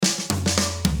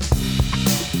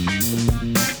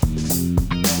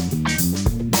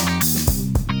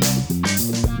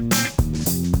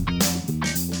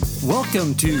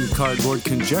Welcome to Cardboard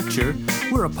Conjecture.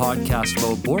 We're a podcast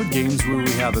about board games where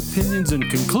we have opinions and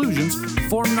conclusions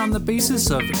formed on the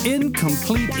basis of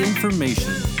incomplete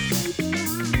information.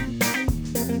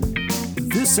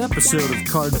 This episode of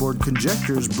Cardboard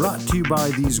Conjecture is brought to you by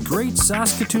these great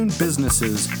Saskatoon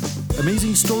businesses: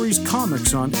 Amazing Stories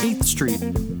Comics on 8th Street,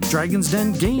 Dragon's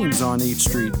Den Games on 8th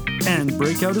Street, and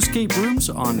Breakout Escape Rooms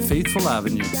on Faithful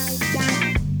Avenue.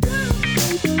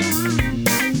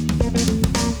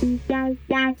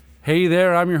 Hey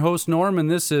there, I'm your host Norm, and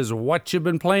this is What You've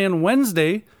Been Playing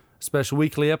Wednesday, a special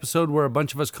weekly episode where a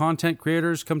bunch of us content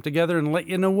creators come together and let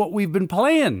you know what we've been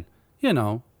playing,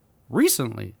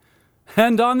 recently.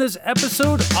 And on this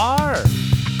episode are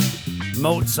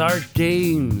Mozart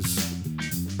Games,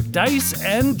 Dice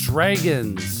and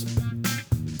Dragons,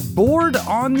 Board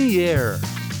on the Air,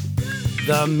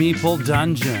 The Meeple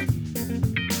Dungeon,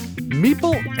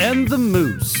 Meeple and the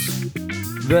Moose,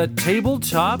 The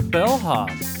Tabletop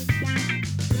Bellhop,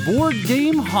 Board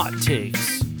Game Hot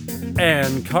Takes,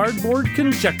 and Cardboard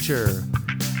Conjecture.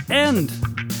 And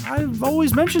I've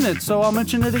always mentioned it, so I'll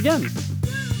mention it again.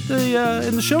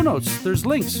 In the show notes, there's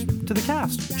links to the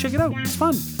cast. Check it out. It's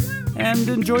fun. And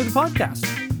enjoy the podcast.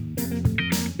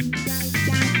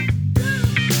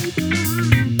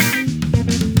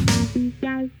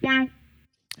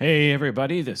 Hey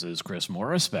everybody, this is Chris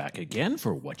Morris back again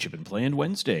for What You've Been Playing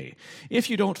Wednesday. If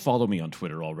you don't follow me on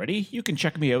Twitter already, you can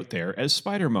check me out there as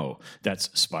SpiderMo.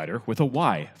 That's Spider with a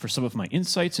Y, for some of my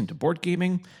insights into board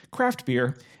gaming, craft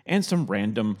beer, and some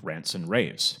random rants and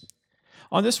raves.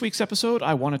 On this week's episode,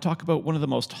 I want to talk about one of the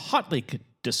most hotly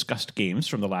discussed games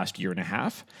from the last year and a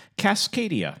half,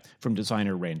 Cascadia, from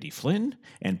designer Randy Flynn,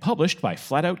 and published by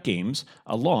Flatout Games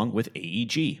along with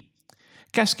AEG.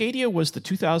 Cascadia was the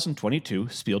 2022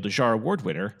 Spiel des Jahres Award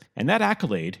winner, and that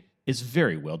accolade is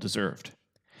very well deserved.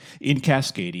 In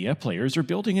Cascadia, players are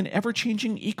building an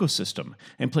ever-changing ecosystem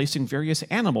and placing various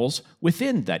animals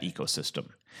within that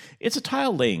ecosystem. It's a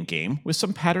tile-laying game with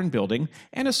some pattern building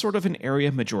and a sort of an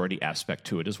area majority aspect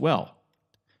to it as well.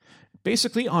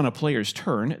 Basically, on a player's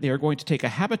turn, they are going to take a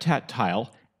habitat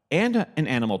tile and an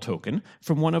animal token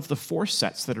from one of the 4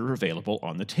 sets that are available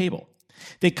on the table.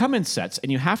 They come in sets,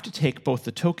 and you have to take both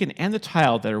the token and the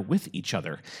tile that are with each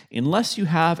other, unless you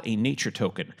have a nature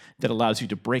token that allows you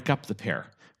to break up the pair,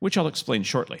 which I'll explain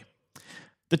shortly.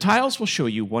 The tiles will show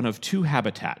you one of 2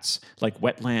 habitats, like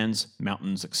wetlands,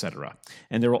 mountains, etc.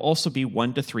 And there will also be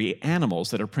 1 to 3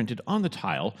 animals that are printed on the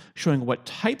tile, showing what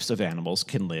types of animals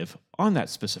can live on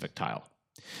that specific tile.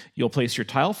 You'll place your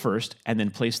tile first, and then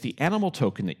place the animal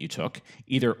token that you took,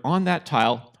 either on that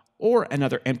tile or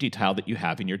another empty tile that you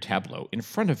have in your tableau in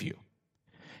front of you.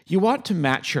 You want to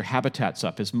match your habitats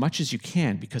up as much as you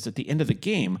can, because at the end of the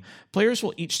game, players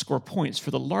will each score points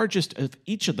for the largest of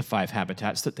each of the 5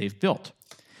 habitats that they've built.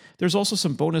 There's also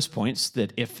some bonus points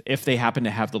that if they happen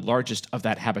to have the largest of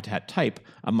that habitat type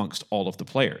amongst all of the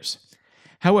players.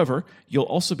 However, you'll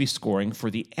also be scoring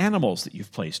for the animals that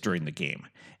you've placed during the game,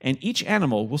 and each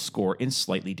animal will score in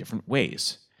slightly different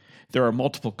ways. There are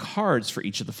multiple cards for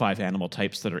each of the 5 animal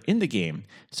types that are in the game,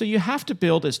 so you have to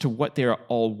build as to what they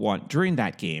all want during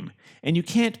that game, and you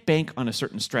can't bank on a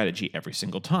certain strategy every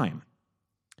single time.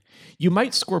 You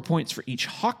might score points for each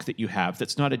hawk that you have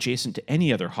that's not adjacent to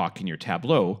any other hawk in your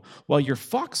tableau, while your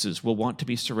foxes will want to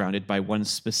be surrounded by one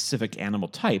specific animal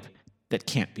type that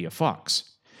can't be a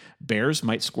fox. Bears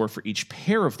might score for each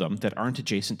pair of them that aren't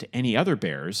adjacent to any other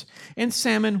bears, and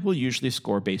salmon will usually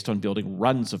score based on building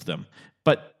runs of them,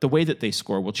 but the way that they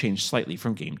score will change slightly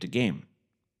from game to game.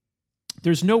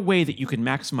 There's no way that you can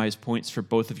maximize points for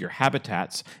both of your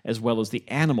habitats as well as the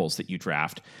animals that you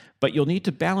draft, but you'll need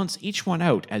to balance each one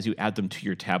out as you add them to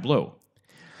your tableau.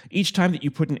 Each time that you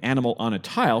put an animal on a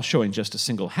tile showing just a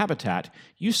single habitat,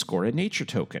 you score a nature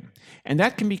token, and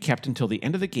that can be kept until the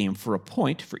end of the game for a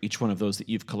point for each one of those that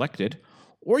you've collected,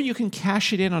 or you can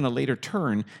cash it in on a later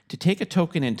turn to take a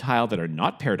token and tile that are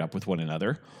not paired up with one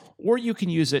another, or you can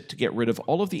use it to get rid of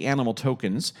all of the animal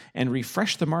tokens and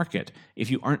refresh the market if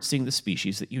you aren't seeing the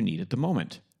species that you need at the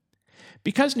moment.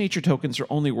 Because nature tokens are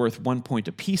only worth 1 point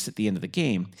apiece at the end of the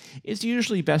game, it's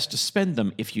usually best to spend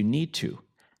them if you need to.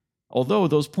 Although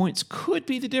those points could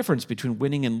be the difference between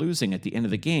winning and losing at the end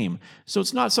of the game, so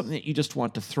it's not something that you just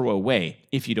want to throw away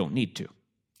if you don't need to.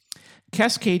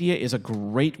 Cascadia is a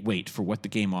great weight for what the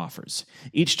game offers.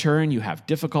 Each turn you have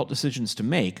difficult decisions to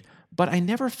make, but I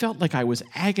never felt like I was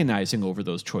agonizing over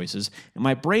those choices, and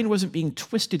my brain wasn't being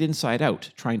twisted inside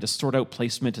out, trying to sort out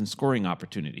placement and scoring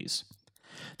opportunities.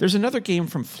 There's another game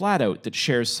from Flatout that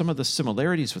shares some of the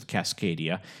similarities with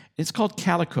Cascadia. It's called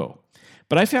Calico.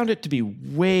 But I found it to be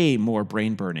way more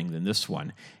brain-burning than this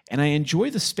one, and I enjoy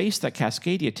the space that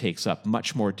Cascadia takes up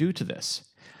much more due to this.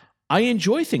 I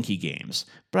enjoy thinky games,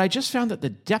 but I just found that the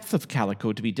depth of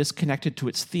Calico to be disconnected to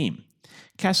its theme.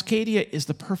 Cascadia is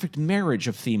the perfect marriage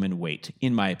of theme and weight,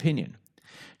 in my opinion.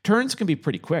 Turns can be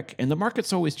pretty quick, and the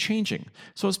market's always changing,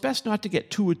 so it's best not to get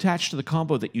too attached to the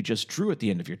combo that you just drew at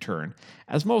the end of your turn,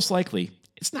 as most likely,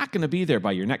 it's not going to be there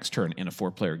by your next turn in a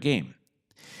 4-player game.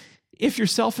 If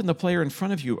yourself and the player in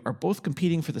front of you are both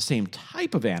competing for the same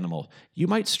type of animal, you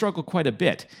might struggle quite a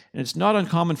bit, and it's not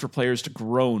uncommon for players to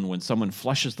groan when someone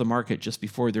flushes the market just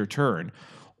before their turn,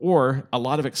 or a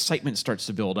lot of excitement starts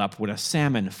to build up when a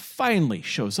salmon finally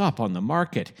shows up on the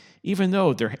market, even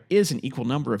though there is an equal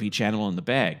number of each animal in the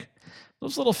bag.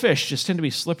 Those little fish just tend to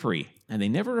be slippery, and they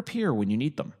never appear when you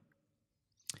need them.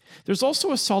 There's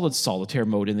also a solid solitaire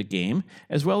mode in the game,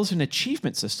 as well as an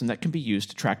achievement system that can be used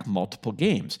to track multiple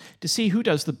games, to see who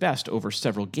does the best over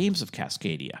several games of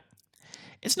Cascadia.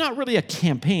 It's not really a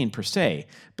campaign per se,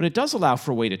 but it does allow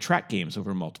for a way to track games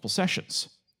over multiple sessions.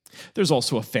 There's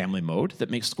also a family mode that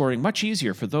makes scoring much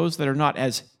easier for those that are not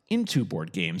as into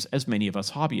board games as many of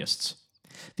us hobbyists.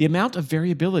 The amount of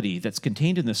variability that's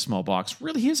contained in this small box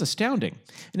really is astounding,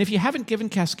 and if you haven't given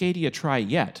Cascadia a try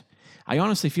yet, I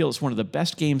honestly feel it's one of the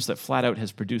best games that Flat Out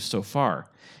has produced so far,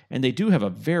 and they do have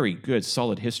a very good,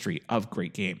 solid history of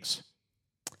great games.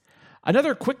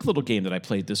 Another quick little game that I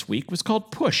played this week was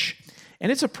called Push,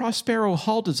 and it's a Prospero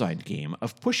Hall-designed game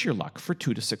of push your luck for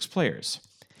 2 to 6 players.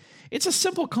 It's a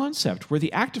simple concept where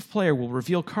the active player will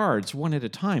reveal cards one at a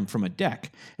time from a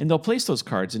deck, and they'll place those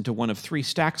cards into one of 3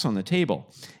 stacks on the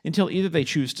table until either they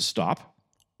choose to stop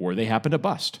or they happen to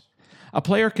bust. A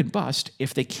player can bust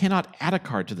if they cannot add a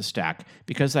card to the stack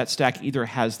because that stack either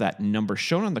has that number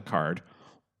shown on the card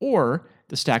or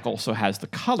the stack also has the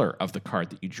color of the card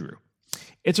that you drew.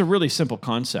 It's a really simple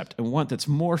concept and one that's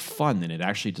more fun than it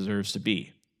actually deserves to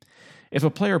be. If a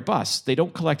player busts, they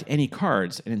don't collect any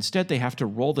cards and instead they have to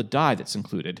roll the die that's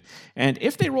included, and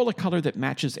if they roll a color that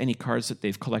matches any cards that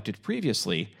they've collected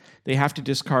previously, they have to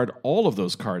discard all of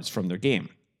those cards from their game.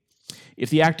 If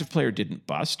the active player didn't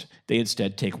bust, they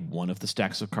instead take one of the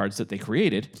stacks of cards that they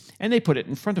created, and they put it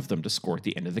in front of them to score at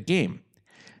the end of the game.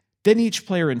 Then each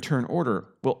player in turn order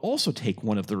will also take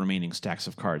one of the remaining stacks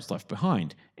of cards left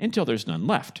behind, until there's none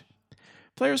left.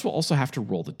 Players will also have to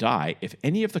roll the die if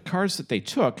any of the cards that they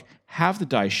took have the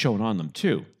die shown on them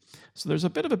too. So there's a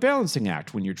bit of a balancing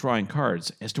act when you're drawing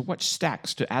cards as to which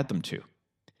stacks to add them to.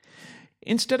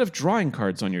 Instead of drawing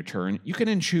cards on your turn, you can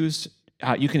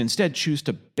instead choose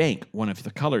to bank one of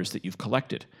the colors that you've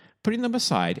collected, putting them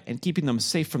aside and keeping them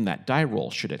safe from that die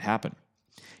roll should it happen.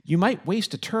 You might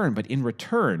waste a turn, but in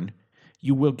return,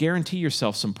 you will guarantee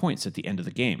yourself some points at the end of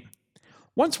the game.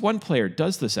 Once one player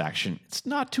does this action, it's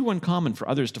not too uncommon for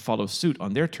others to follow suit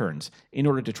on their turns in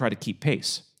order to try to keep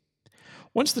pace.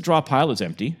 Once the draw pile is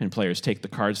empty and players take the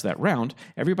cards that round,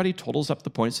 everybody totals up the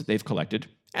points that they've collected,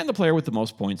 and the player with the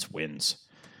most points wins.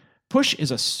 Push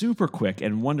is a super quick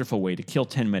and wonderful way to kill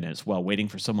 10 minutes while waiting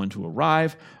for someone to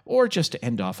arrive or just to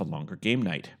end off a longer game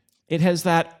night. It has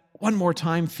that one more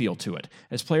time feel to it,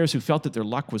 as players who felt that their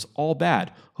luck was all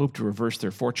bad hope to reverse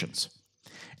their fortunes.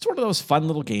 It's one of those fun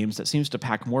little games that seems to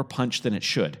pack more punch than it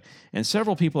should, and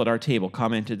several people at our table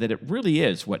commented that it really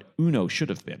is what Uno should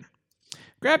have been.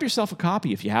 Grab yourself a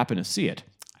copy if you happen to see it.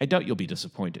 I doubt you'll be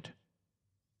disappointed.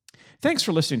 Thanks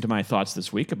for listening to my thoughts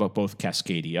this week about both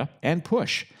Cascadia and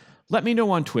Push. Let me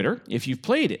know on Twitter if you've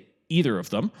played either of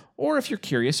them, or if you're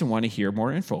curious and want to hear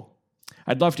more info.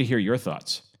 I'd love to hear your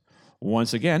thoughts.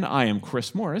 Once again, I am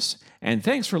Chris Morris, and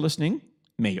thanks for listening.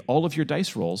 May all of your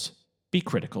dice rolls be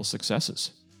critical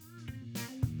successes.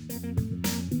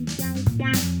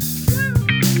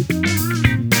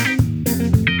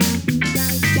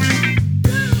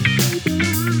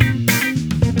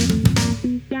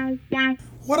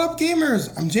 What up,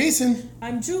 gamers? I'm Jason.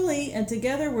 I'm Julie, and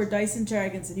together we're Dice and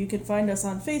Dragons, and you can find us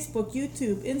on Facebook,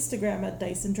 YouTube, Instagram at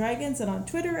Dice and Dragons, and on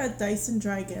Twitter at Dice and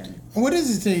Dragon. And what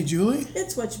is it today, Julie?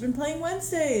 It's What You've Been Playing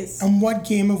Wednesdays. And what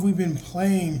game have we been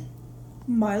playing?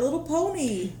 My Little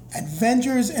Pony.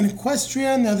 Adventures in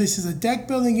Equestria. Now, this is a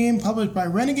deck-building game published by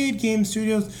Renegade Game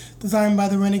Studios, designed by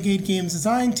the Renegade Games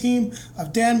design team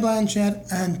of Dan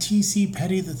Blanchett and T.C.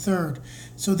 Petty III.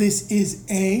 So this is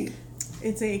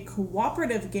It's a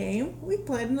cooperative game. We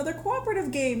played another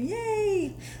cooperative game.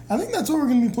 Yay! I think that's what we're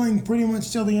going to be playing pretty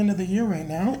much till the end of the year right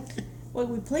now. Well,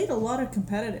 we played a lot of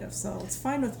competitive, so it's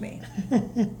fine with me.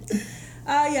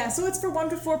 So it's for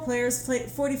 1 to 4 players,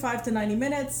 45 to 90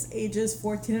 minutes, ages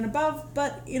 14 and above,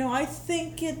 but, I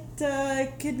think it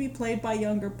could be played by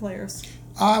younger players.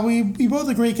 We both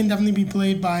agree it can definitely be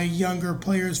played by younger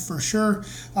players for sure.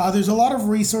 There's a lot of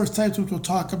resource types which we'll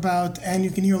talk about, and you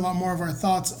can hear a lot more of our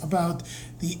thoughts about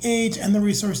the age and the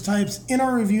resource types in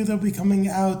our review that'll be coming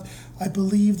out, I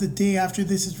believe, the day after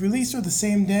this is released or the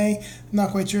same day. I'm not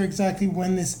quite sure exactly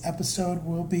when this episode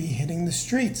will be hitting the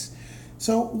streets.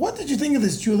 So what did you think of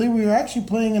this, Julie? We were actually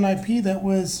playing an IP that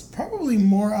was probably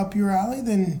more up your alley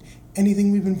than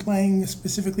anything we've been playing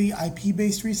specifically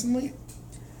IP-based recently.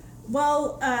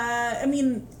 Well, I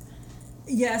mean,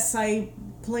 yes, I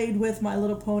played with My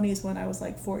Little Ponies when I was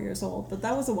like 4 years old, but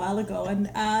that was a while ago. And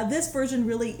this version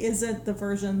really isn't the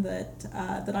version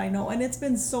that I know. And it's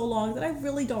been so long that I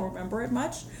really don't remember it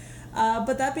much.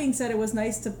 But that being said, it was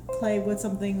nice to play with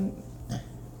something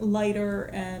lighter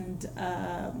and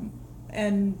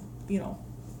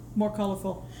more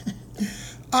colorful.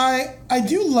 I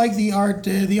do like the art.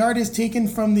 The art is taken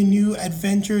from the new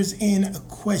Adventures in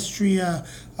Equestria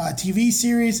TV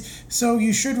series, so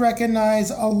you should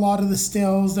recognize a lot of the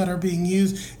stills that are being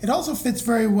used. It also fits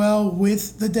very well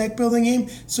with the deck building game,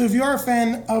 so if you are a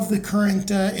fan of the current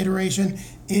iteration,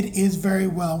 it is very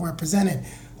well represented.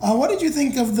 What did you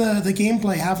think of the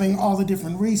gameplay, having all the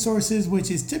different resources,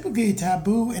 which is typically a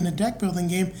taboo in a deck building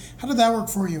game? How did that work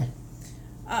for you?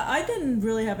 I didn't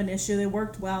really have an issue. They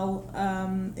worked well.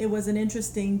 It was an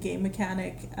interesting game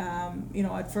mechanic.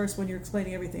 At first when you're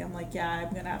explaining everything, I'm like, yeah,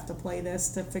 I'm going to have to play this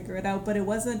to figure it out. But it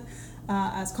wasn't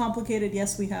as complicated.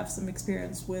 Yes, we have some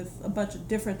experience with a bunch of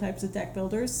different types of deck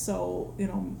builders. So,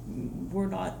 we're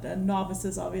not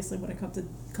novices, obviously, when it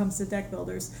comes to deck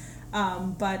builders.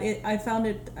 But I found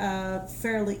it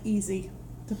fairly easy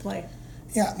to play.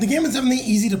 Yeah, the game is definitely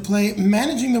easy to play.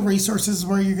 Managing the resources is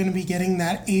where you're going to be getting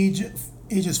that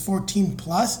ages 14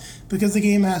 plus, because the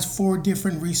game has 4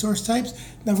 different resource types.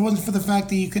 Now, if it wasn't for the fact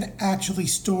that you could actually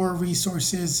store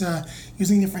resources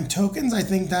using different tokens, I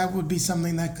think that would be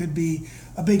something that could be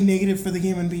a big negative for the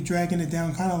game and be dragging it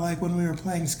down, kind of like when we were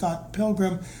playing Scott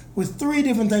Pilgrim with 3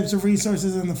 different types of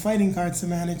resources and the fighting cards to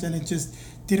manage, and it just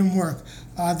didn't work.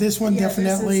 This one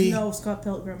definitely... This is no Scott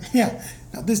Pilgrim. Yeah,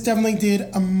 this definitely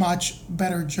did a much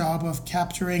better job of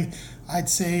capturing, I'd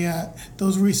say,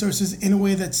 those resources in a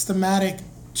way that's thematic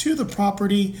to the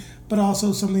property, but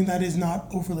also something that is not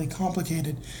overly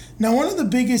complicated. Now, one of the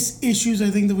biggest issues I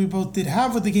think that we both did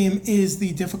have with the game is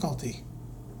the difficulty.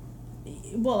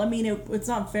 Well, I mean, it's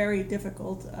not very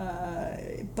difficult,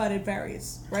 but it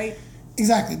varies, right?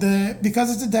 Exactly.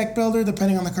 Because it's a deck builder,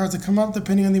 depending on the cards that come up,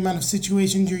 depending on the amount of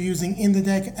situations you're using in the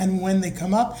deck and when they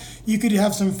come up, you could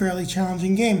have some fairly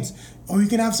challenging games. Or you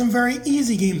can have some very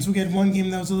easy games. We get one game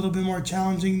that was a little bit more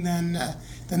challenging than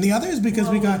the others because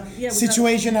we got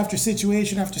situation after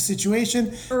situation after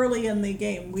situation. Early in the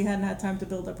game, we hadn't had time to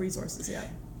build up resources yet.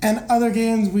 And other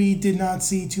games, we did not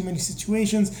see too many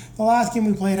situations. The last game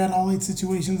we played had all 8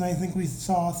 situations. I think we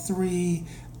saw 3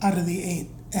 out of the 8.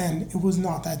 And it was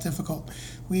not that difficult.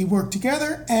 We worked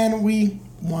together and we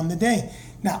won the day.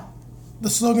 Now, the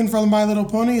slogan for My Little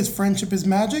Pony is "Friendship is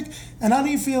Magic." And how do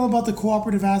you feel about the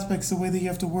cooperative aspects, the way that you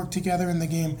have to work together in the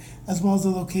game, as well as the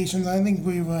locations? I think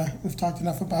we've talked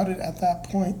enough about it at that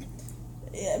point.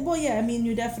 Well, yeah, I mean,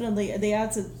 you definitely they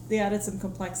added some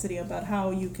complexity about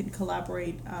how you can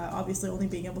collaborate. Obviously, only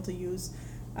being able to use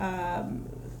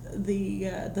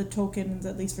the tokens,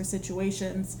 at least for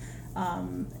situations.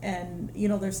 And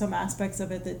there's some aspects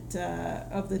of it that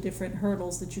of the different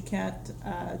hurdles that you can't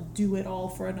do it all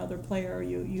for another player.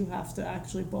 You have to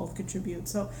actually both contribute.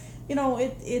 So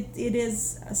it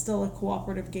is still a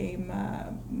cooperative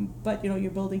game, but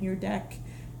you're building your deck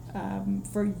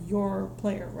for your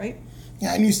player, right?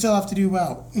 Yeah, and you still have to do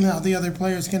well. Now, the other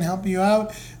players can help you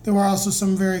out. There were also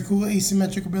some very cool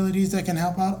asymmetric abilities that can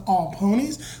help out all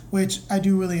ponies, which I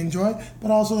do really enjoy.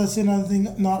 But also, that's another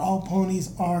thing, not all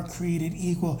ponies are created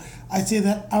equal. I'd say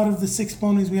that out of the 6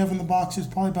 ponies we have in the box, there's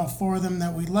probably about 4 of them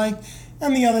that we liked,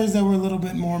 and the others that were a little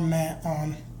bit more meh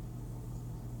on.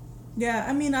 Yeah,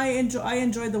 I mean, I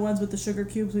enjoyed the ones with the sugar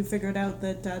cubes. We figured out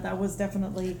that that was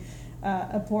definitely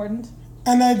important.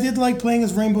 And I did like playing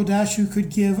as Rainbow Dash, who could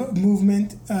give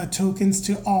movement tokens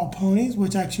to all ponies,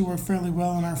 which actually worked fairly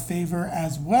well in our favor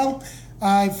as well.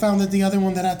 I found that the other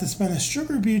one that had to spend a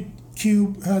sugar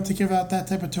cube to give out that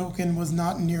type of token was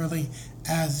not nearly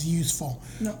as useful.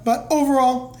 No. But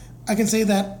overall, I can say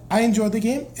that I enjoyed the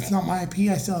game. It's not my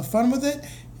IP. I still have fun with it.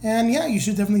 And yeah, you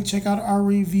should definitely check out our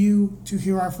review to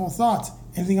hear our full thoughts.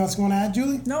 Anything else you want to add,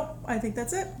 Julie? Nope, I think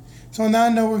that's it. So on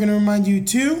that note, we're going to remind you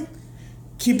to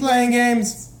keep playing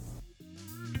games.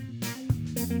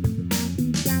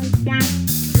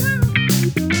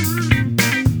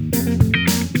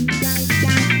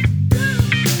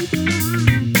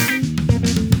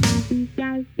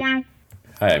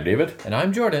 Hi, I'm David. And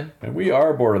I'm Jordan. And we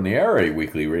are Board on the Air, a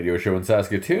weekly radio show in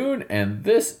Saskatoon. And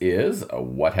this is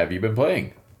What Have You Been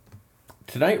Playing?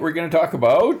 Tonight we're going to talk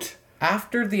about...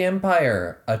 After the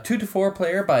Empire, a 2-4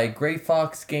 player by Grey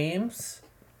Fox Games.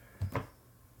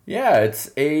 Yeah,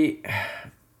 it's a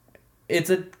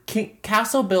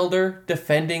castle builder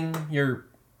defending your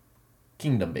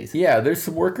kingdom, basically. Yeah, there's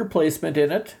some worker placement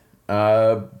in it.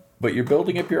 But you're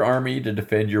building up your army to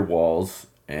defend your walls.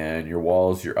 And your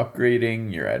walls, you're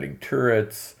upgrading, you're adding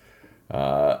turrets.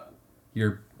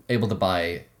 You're able to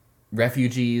buy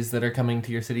refugees that are coming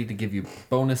to your city to give you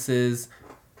bonuses.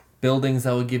 Buildings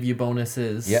that will give you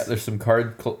bonuses. Yeah, there's some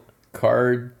card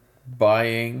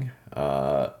buying.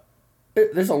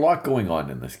 There's a lot going on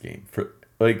in this game.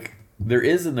 There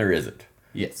is and there isn't.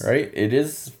 Yes. Right? It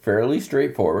is fairly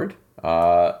straightforward.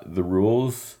 The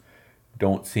rules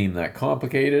don't seem that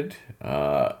complicated.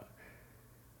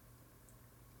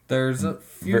 There's a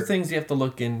few things you have to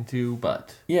look into,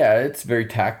 but... Yeah, it's very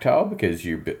tactile because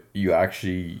you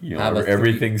actually,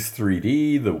 everything's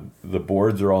 3D. The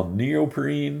boards are all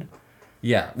neoprene.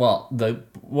 Yeah, well, the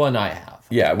one I have.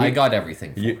 Yeah. I got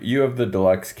everything. You have the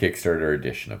deluxe Kickstarter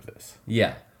edition of this.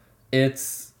 Yeah.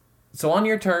 So on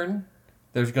your turn,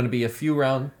 there's going to be a few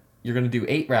rounds. You're going to do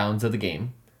 8 rounds of the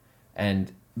game.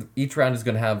 And each round is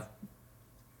going to have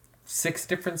 6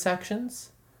 different sections.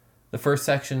 The first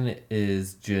section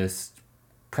is just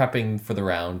prepping for the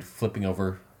round, flipping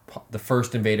over the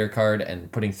first invader card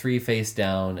and putting 3 face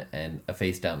down and a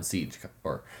face down siege,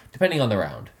 or depending on the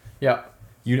round. Yeah.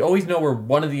 You'd always know where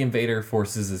one of the invader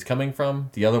forces is coming from.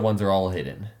 The other ones are all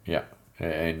hidden. Yeah.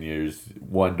 And there's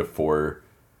 1 to 4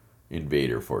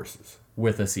 invader forces.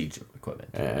 With a siege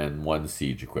equipment. And 1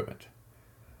 siege equipment.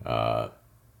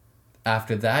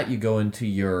 After that, you go into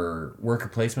your worker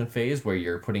placement phase where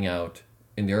you're putting out...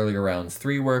 In the earlier rounds,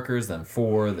 3 workers, then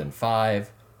 4, then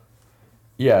 5.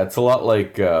 Yeah, it's a lot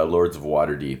like Lords of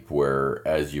Waterdeep, where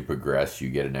as you progress, you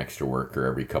get an extra worker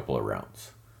every couple of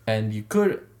rounds. And you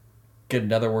could get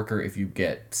another worker if you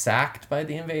get sacked by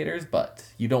the invaders, but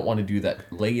you don't want to do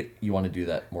that late. You want to do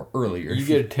that more earlier. You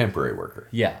get a temporary worker.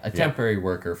 Yeah, a temporary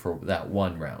worker for that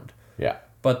 1 round. Yeah.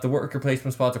 But the worker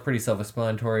placement spots are pretty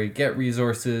self-explanatory. Get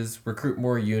resources, recruit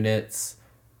more units,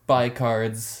 buy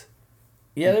cards...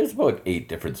 Yeah, there's about 8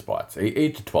 different spots.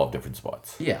 8 to 12 different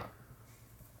spots. Yeah.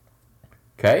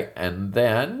 Okay, and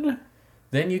then...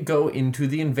 Then you go into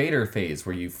the invader phase,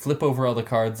 where you flip over all the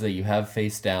cards that you have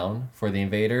face down for the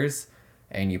invaders,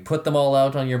 and you put them all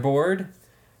out on your board.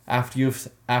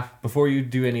 Before you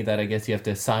do any of that, I guess you have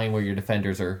to assign where your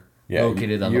defenders are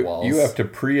located on the walls. You have to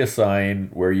pre-assign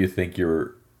where you think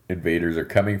your invaders are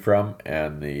coming from,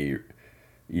 and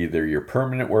either your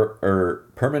permanent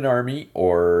army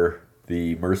or...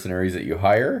 The mercenaries that you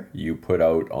hire, you put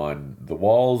out on the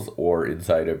walls or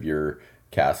inside of your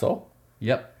castle.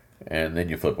 Yep. And then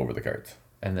you flip over the cards.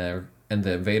 And the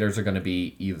invaders are going to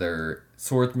be either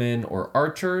swordsmen or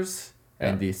archers. Yeah.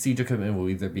 And the siege equipment will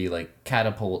either be like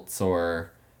catapults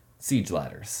or siege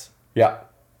ladders. Yeah.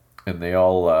 And they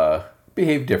all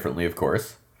behave differently, of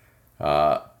course.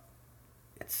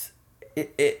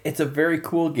 It's a very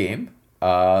cool game.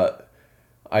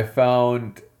 I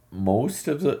found most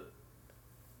of the...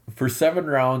 For 7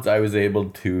 rounds, I was able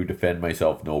to defend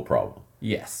myself no problem.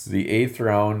 Yes. The 8th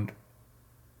round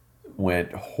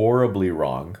went horribly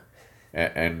wrong.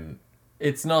 And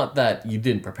it's not that you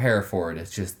didn't prepare for it.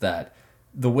 It's just that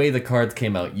the way the cards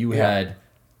came out, you had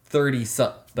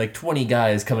 20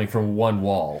 guys coming from 1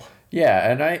 wall. Yeah,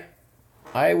 and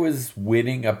I was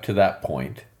winning up to that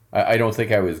point. I don't think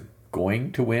I was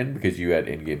going to win because you had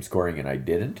in-game scoring and I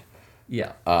didn't.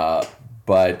 Yeah.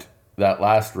 But... That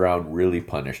last round really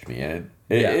punished me, and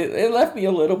it left me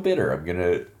a little bitter, I'm going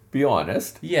to be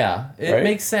honest. Yeah, it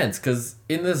makes sense, because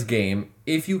in this game,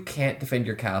 if you can't defend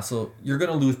your castle, you're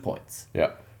going to lose points.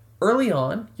 Yeah. Early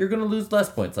on, you're going to lose less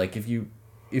points. Like, if you're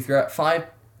at 5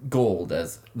 gold,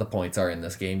 as the points are in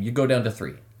this game, you go down to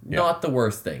 3. Yeah. Not the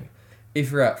worst thing.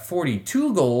 If you're at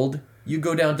 42 gold, you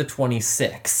go down to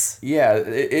 26. Yeah,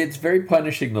 it's very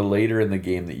punishing the later in the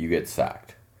game that you get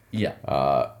sacked.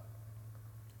 Yeah.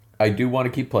 I do want to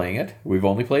keep playing it. We've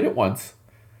only played it once,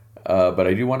 but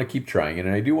I do want to keep trying it,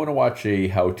 and I do want to watch a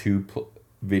how-to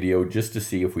video just to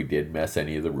see if we did mess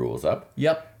any of the rules up.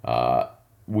 Yep.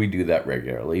 We do that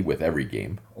regularly with every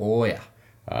game. Oh, yeah.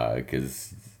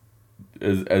 Because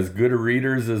as good a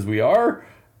readers as we are...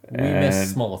 We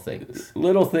miss small things.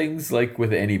 Little things like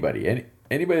with anybody.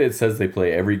 Anybody that says they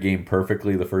play every game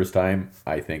perfectly the first time,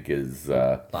 I think is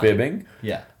fibbing.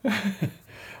 Yeah.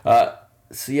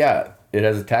 So yeah, it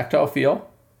has a tactile feel.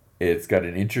 It's got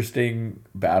an interesting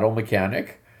battle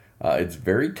mechanic. It's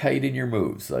very tight in your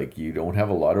moves. Like, you don't have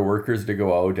a lot of workers to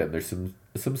go out, and there's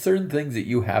some certain things that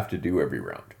you have to do every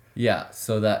round. Yeah,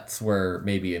 so that's where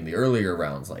maybe in the earlier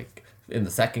rounds, like in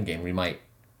the second game, we might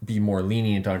be more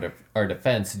lenient on our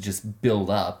defense, just build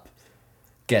up,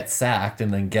 get sacked,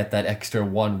 and then get that extra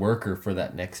one worker for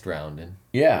that next round. And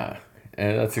Yeah,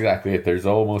 and that's exactly it. There's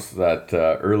almost that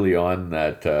early on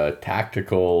that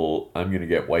tactical, I'm going to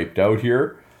get wiped out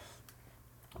here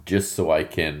just so I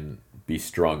can be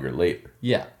stronger later.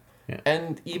 yeah. Yeah.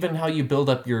 And even how you build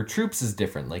up your troops is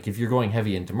different. Like if you're going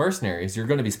heavy into mercenaries, you're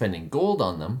going to be spending gold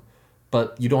on them,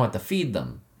 but you don't have to feed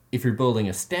them. If you're building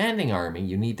a standing army,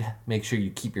 you need to make sure you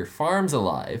keep your farms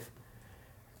alive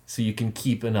so you can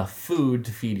keep enough food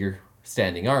to feed your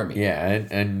standing army. Yeah,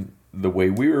 and the way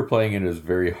we were playing it is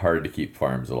very hard to keep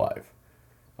farms alive.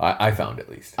 I found, at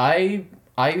least. I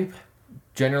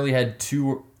generally had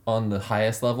 2 on the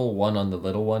highest level, 1 on the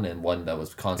little one, and 1 that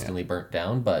was constantly burnt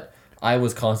down, but I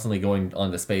was constantly going on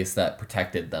the space that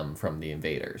protected them from the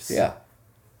invaders. Yeah.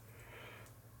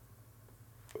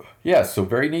 Yeah, so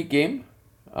very neat game.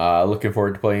 Looking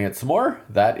forward to playing it some more.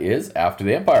 That is After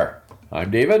the Empire.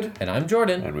 I'm David. And I'm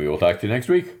Jordan. And we will talk to you next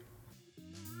week.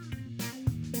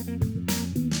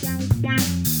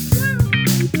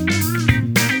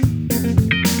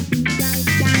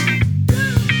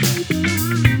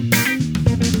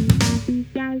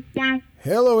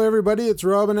 Hello, everybody. It's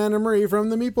Rob and Anna Marie from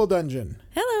the Meeple Dungeon.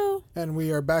 Hello. And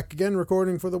we are back again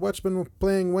recording for the What's Been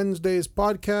Playing Wednesdays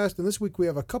podcast. And this week we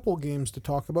have a couple games to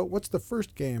talk about. What's the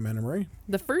first game, Anna Marie?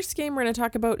 The first game we're going to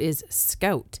talk about is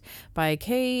Scout by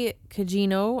Kei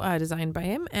Kajino, designed by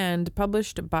him and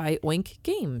published by Oink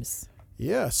Games.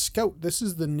 Yeah, Scout. This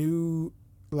is the new,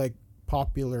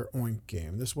 popular Oink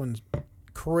game. This one's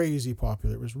crazy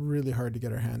popular. It was really hard to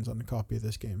get our hands on a copy of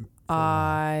this game.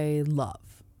 I love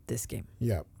this game.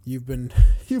 Yeah, you've been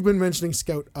mentioning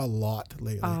Scout a lot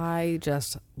lately. I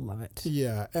just love it.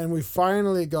 Yeah, and we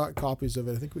finally got copies of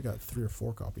it. I think we got 3 or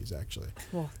 4 copies, actually.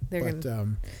 Well, they're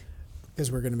going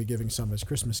because we're going to be giving some as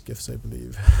Christmas gifts, I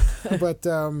believe. But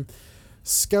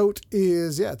Scout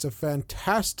is, it's a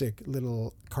fantastic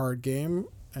little card game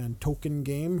and token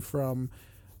game from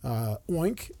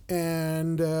Oink.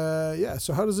 And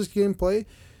so how does this game play?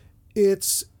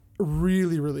 It's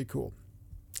really, really cool.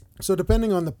 So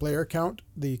depending on the player count,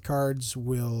 the cards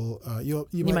will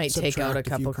you might take out a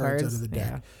couple few cards out cards of the deck.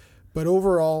 yeah. But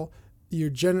overall,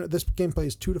 this game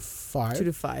plays 2 to 5. 2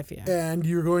 to 5, yeah. And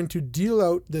you're going to deal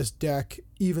out this deck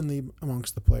evenly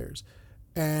amongst the players.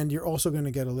 And you're also going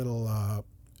to get a little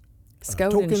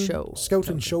Scout token, and Show. Scout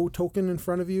and Show token in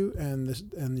front of you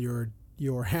and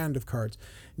your hand of cards.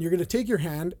 And you're going to take your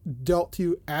hand dealt to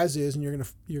you as is, and you're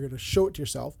going to show it to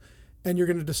yourself, and you're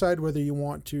going to decide whether you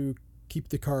want to keep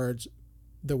the cards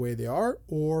the way they are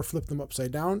or flip them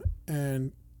upside down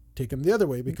and take them the other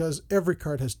way, because every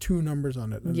card has 2 numbers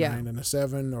on it, a 9 and a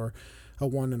 7, or a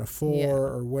 1 and a 4,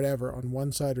 or whatever on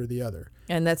one side or the other.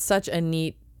 And that's such a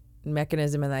neat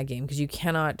mechanism in that game because you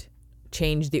cannot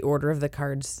change the order of the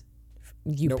cards.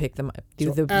 You pick them up.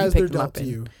 As they're dealt to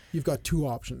you, you've got 2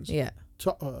 options. Yeah.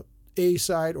 A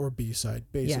side or B side,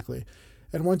 basically. Yeah.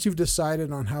 And once you've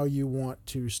decided on how you want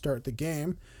to start the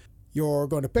game, you're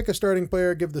going to pick a starting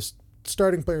player, give the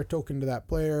starting player token to that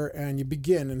player, and you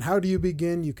begin. And how do you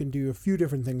begin? You can do a few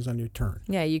different things on your turn.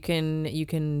 Yeah, you can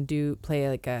play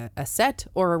like a set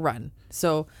or a run.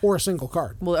 Or a single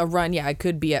card. Well, a run, it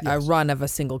could be a run of a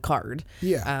single card.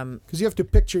 Yeah, because you have to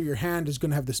picture your hand is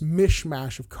going to have this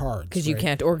mishmash of cards. Because you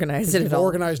can't organize it at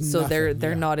all. So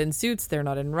they're not in suits, they're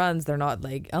not in runs, they're not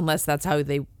unless that's how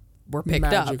they were picked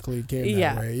magically up. Came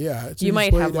that way. Yeah, you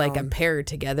might have like a pair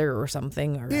together or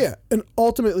something. And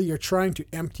ultimately you're trying to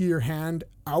empty your hand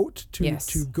out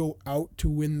to go out to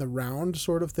win the round,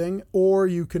 sort of thing. Or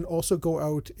you can also go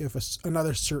out if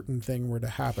another certain thing were to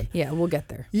happen. Yeah, we'll get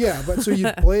there. Yeah, but so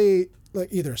you play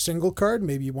either a single card,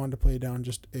 maybe you wanted to play down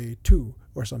just a 2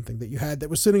 or something that you had that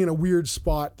was sitting in a weird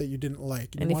spot that you didn't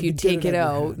like. And if you take it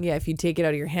out, if you take it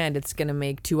out of your hand, it's going to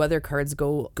make 2 other cards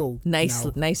go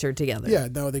nicer together. Yeah,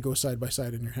 now they go side by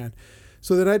side in your hand.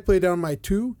 So then I'd play down my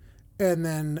 2, and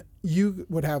then you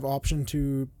would have option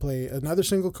to play another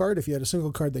single card. If you had a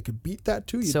single card that could beat that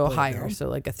 2, you'd so play higher. It down. So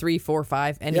like a 3, 4,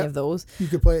 5, any of those. You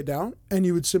could play it down, and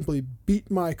you would simply beat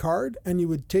my card, and you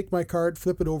would take my card,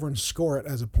 flip it over, and score it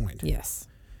as a point. Yes.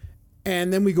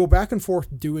 And then we go back and forth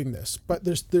doing this. But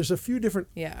there's a few different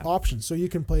options. So you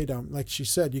can play down, like she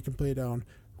said, you can play down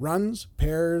runs,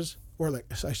 pairs, or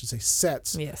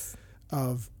sets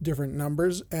of different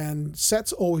numbers. And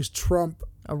sets always trump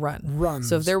a run. Runs.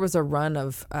 So if there was a run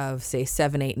of say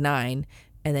 7, 8, 9,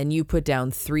 and then you put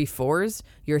down 3 4s,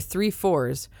 your 3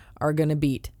 4s are going to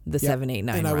beat the 7 8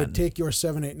 9 And I run. would take your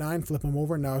 7 8 9, flip them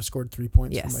over, and now I've scored 3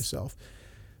 points Yes. for myself.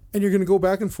 And you're going to go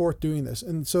back and forth doing this.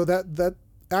 And so that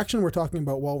action we're talking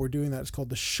about while we're doing that is called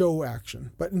the show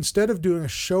action. But instead of doing a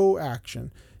show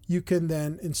action, you can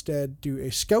then instead do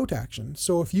a scout action.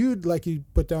 So if you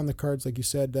put down the cards, like you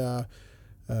said,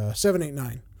 7 8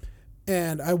 9,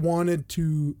 and I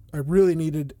really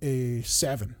needed a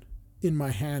 7 in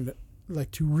my hand,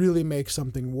 like to really make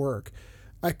something work.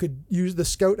 I could use the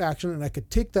scout action, and I could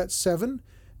take that 7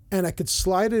 and I could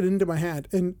slide it into my hand.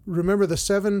 And remember, the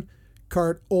 7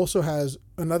 card also has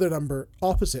another number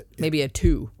opposite it. Maybe a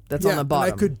 2 that's on the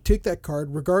bottom. And I could take that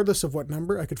card regardless of what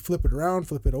number. I could flip it around,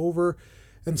 flip it over,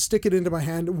 and stick it into my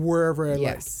hand wherever I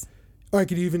Yes. like. Or I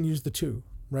could even use the 2,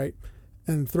 right?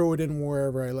 And throw it in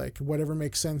wherever I like, whatever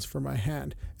makes sense for my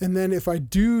hand. And then if I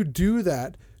do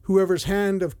that, whoever's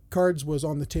hand of cards was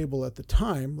on the table at the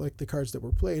time, like the cards that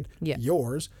were played,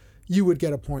 yours, you would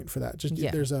get a point for that.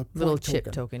 There's a little point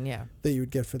chip token, that you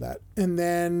would get for that. And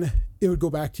then it would go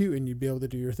back to you and you'd be able to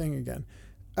do your thing again.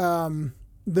 Then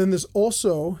there's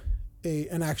also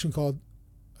an action called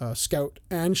Scout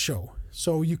and Show.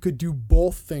 So you could do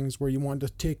both things where you wanted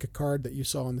to take a card that you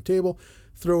saw on the table,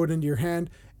 throw it into your hand,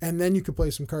 and then you could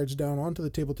play some cards down onto the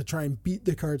table to try and beat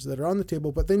the cards that are on the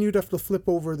table. But then you'd have to flip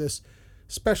over this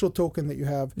special token that you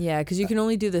have. Yeah, because you can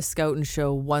only do the Scout and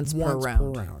Show once per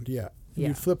round. Yeah.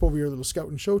 You'd flip over your little Scout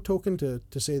and Show token to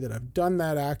say that I've done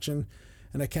that action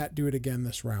and I can't do it again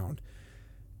this round.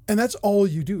 And that's all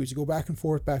you do is you go back and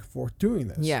forth doing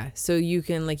this. Yeah, so you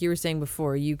can, like you were saying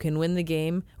before, you can win the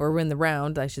game, or win the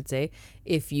round, I should say,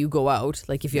 if you go out,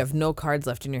 like if you have no cards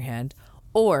left in your hand.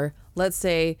 Or let's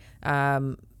say,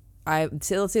 let's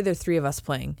say there are 3 of us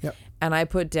playing, and I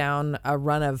put down a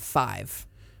run of 5.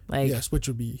 Yes, which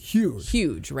would be huge.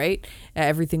 Huge, right?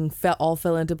 Everything all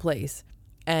fell into place.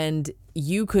 And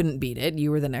you couldn't beat it.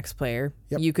 You were the next player.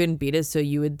 You couldn't beat it, so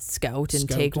you would scout and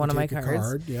take one of my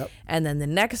cards. And then the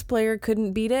next player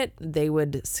couldn't beat it. They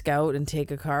would scout and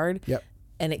take a card.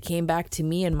 And it came back to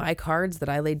me, and my cards that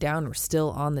I laid down were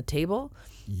still on the table.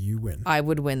 You win. I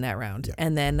would win that round.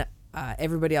 And then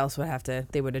everybody else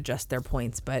they would adjust their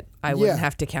points, but I wouldn't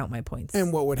have to count my points.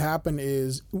 And what would happen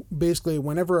is basically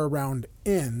whenever a round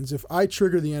ends, if I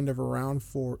trigger the end of a round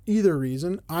for either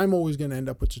reason, I'm always going to end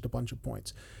up with just a bunch of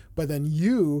points. But then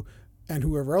you and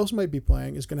whoever else might be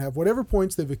playing is going to have whatever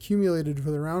points they've accumulated for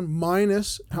the round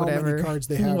minus how many cards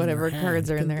they have. Whatever in their cards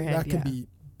hand. are in their hand. That can be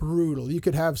brutal. You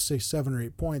could have, say, 7 or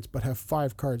 8 points, but have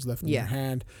 5 cards left in your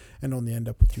hand and only end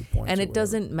up with 2 points. And it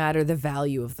doesn't matter the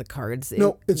value of the cards.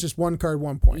 No, it's just 1 card,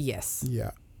 1 point. Yes.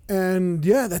 Yeah. And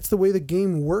that's the way the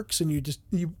game works. And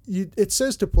it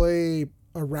says to play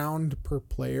a round per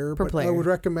player. I would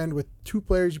recommend with 2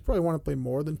 players, you probably want to play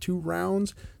more than 2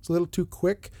 rounds. It's a little too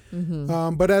quick.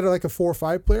 But at like a 4 or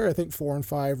 5 player, I think 4 and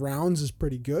 5 rounds is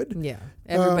pretty good. Yeah.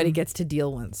 Everybody gets to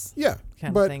deal once. Yeah.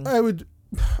 Kind but of thing.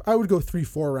 I would go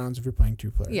 3-4 rounds if you're playing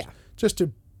 2 players. Yeah. Just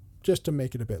to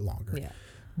make it a bit longer. Yeah.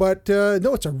 But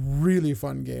no, it's a really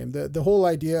fun game. The whole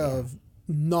idea of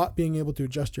not being able to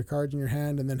adjust your cards in your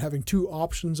hand and then having 2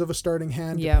 options of a starting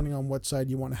hand depending on what side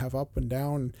you want to have up and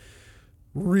down.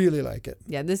 Really like it.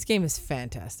 Yeah, this game is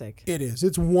fantastic. It is.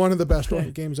 It's one of the best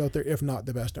Oink games out there, if not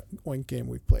the best Oink game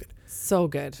we've played. So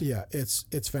good. Yeah, it's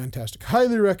fantastic.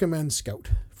 Highly recommend Scout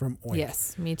from Oink.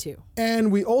 Yes, me too.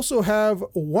 And we also have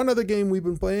one other game we've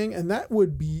been playing, and that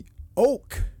would be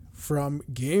Oak from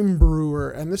Game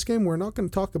Brewer. And this game we're not going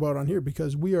to talk about on here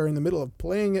because we are in the middle of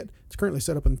playing it. It's currently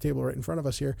set up on the table right in front of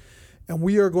us here. And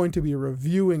we are going to be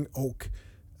reviewing Oak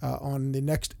on the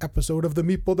next episode of the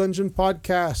Meeple Dungeon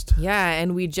podcast. Yeah,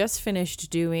 and we just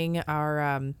finished doing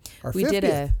our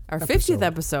 50th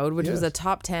episode, which was a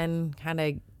top 10 kind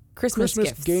of Christmas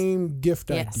gifts. Game gift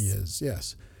ideas.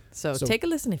 Yes. So take a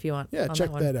listen if you want. Yeah,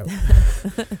 check that out.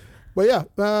 But yeah,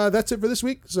 that's it for this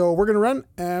week. So we're going to run,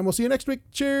 and we'll see you next week.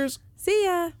 Cheers. See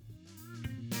ya.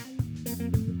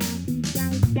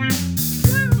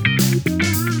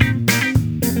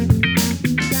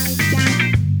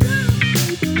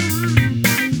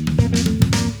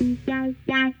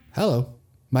 Hello,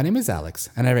 my name is Alex,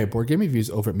 and I write board game reviews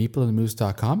over at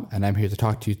meepleandmoose.com, and I'm here to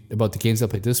talk to you about the games I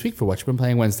played this week for What You've Been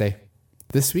Playing Wednesday.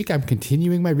 This week, I'm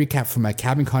continuing my recap from my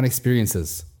CabinCon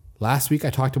experiences. Last week, I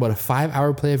talked about a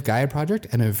 5-hour play of Gaia Project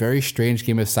and a very strange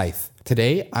game of Scythe.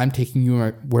 Today, I'm taking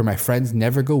you where my friends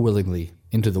never go willingly,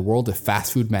 into the world of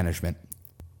fast food management.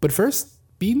 But first,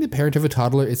 being the parent of a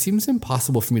toddler, it seems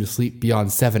impossible for me to sleep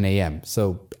beyond 7 a.m.,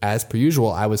 so as per usual,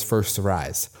 I was first to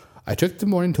rise. I took the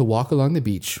morning to walk along the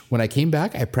beach. When I came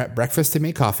back, I prepped breakfast to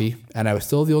make coffee, and I was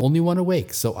still the only one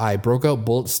awake, so I broke out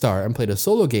Bullet Star and played a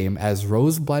solo game as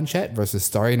Rose Blanchette versus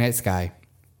Starry Night Sky.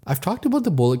 I've talked about the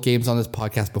Bullet games on this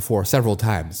podcast before several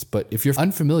times, but if you're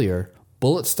unfamiliar,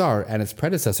 Bullet Star and its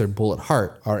predecessor Bullet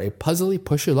Heart are a puzzly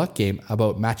push-your-luck game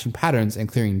about matching patterns and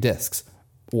clearing discs,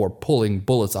 or pulling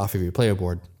bullets off of your player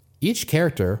board. Each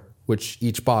character, which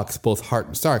each box, both Heart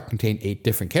and Star, contain 8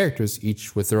 different characters,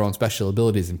 each with their own special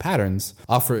abilities and patterns,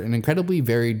 offer an incredibly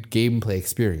varied gameplay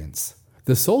experience.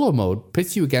 The solo mode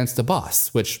pits you against a boss,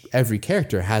 which every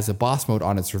character has a boss mode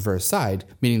on its reverse side,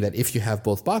 meaning that if you have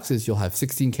both boxes, you'll have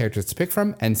 16 characters to pick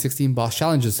from and 16 boss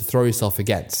challenges to throw yourself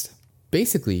against.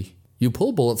 Basically, you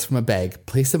pull bullets from a bag,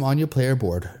 place them on your player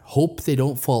board, hope they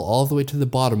don't fall all the way to the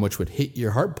bottom, which would hit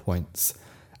your heart points.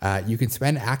 You can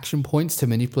spend action points to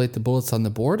manipulate the bullets on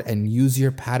the board and use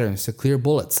your patterns to clear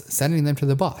bullets, sending them to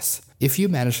the boss. If you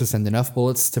manage to send enough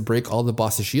bullets to break all the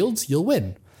boss's shields, you'll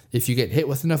win. If you get hit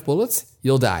with enough bullets,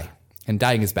 you'll die. And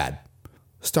dying is bad.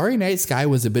 Starry Night Sky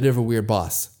was a bit of a weird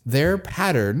boss. Their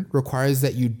pattern requires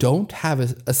that you don't have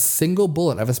a single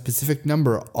bullet of a specific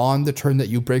number on the turn that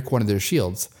you break one of their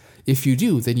shields. If you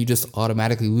do, then you just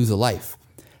automatically lose a life.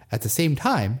 At the same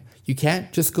time, you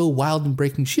can't just go wild and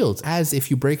breaking shields, as if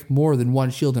you break more than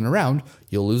one shield in a round,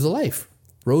 you'll lose a life.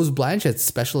 Rose Blanchette's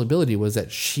special ability was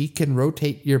that she can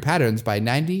rotate your patterns by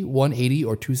 90, 180,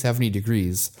 or 270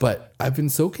 degrees. But I've been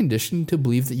so conditioned to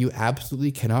believe that you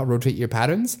absolutely cannot rotate your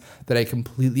patterns that I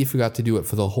completely forgot to do it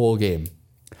for the whole game.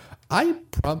 I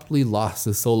promptly lost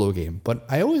the solo game, but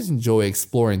I always enjoy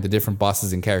exploring the different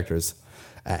bosses and characters.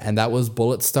 And that was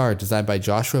Bullet Star, designed by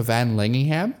Joshua Van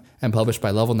Langenham and published by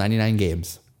Level 99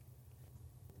 Games.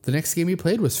 The next game we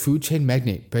played was Food Chain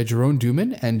Magnate by Jerome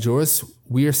Duman and Joris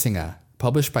Wiersinga,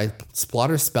 published by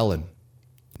Splotter Spellen.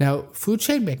 Now, Food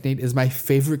Chain Magnate is my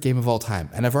favorite game of all time,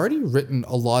 and I've already written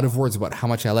a lot of words about how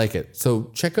much I like it,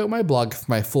 so check out my blog for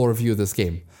my full review of this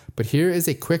game. But here is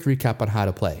a quick recap on how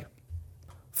to play.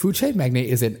 Food Chain Magnate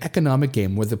is an economic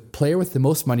game where the player with the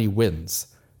most money wins.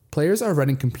 Players are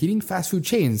running competing fast food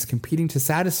chains, competing to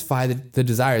satisfy the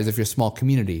desires of your small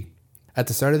community. At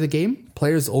the start of the game,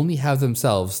 players only have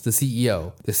themselves, the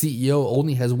CEO. The CEO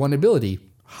only has one ability: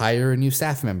 hire a new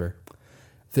staff member.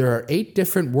 There are 8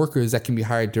 different workers that can be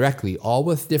hired directly, all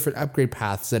with different upgrade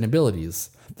paths and abilities.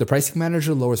 The pricing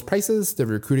manager lowers prices, the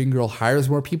recruiting girl hires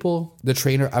more people, the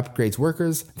trainer upgrades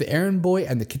workers, the errand boy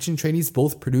and the kitchen trainees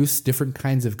both produce different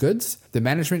kinds of goods, the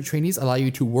management trainees allow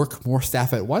you to work more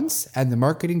staff at once, and the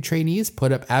marketing trainees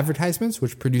put up advertisements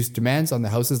which produce demands on the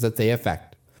houses that they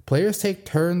affect. Players take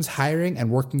turns hiring and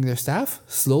working their staff,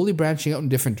 slowly branching out in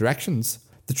different directions.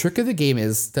 The trick of the game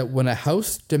is that when a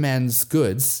house demands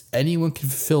goods, anyone can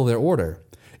fulfill their order.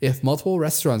 If multiple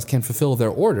restaurants can fulfill their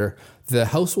order, the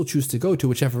house will choose to go to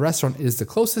whichever restaurant is the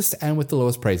closest and with the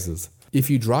lowest prices. If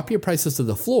you drop your prices to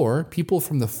the floor, people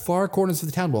from the far corners of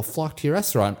the town will flock to your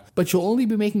restaurant, but you'll only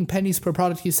be making pennies per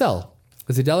product you sell.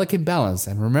 It's a delicate balance,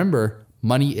 and remember,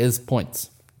 money is points.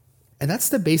 And that's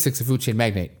the basics of Food Chain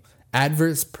Magnate.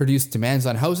 Adverts produce demands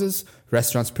on houses,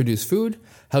 restaurants produce food,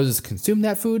 houses consume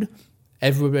that food,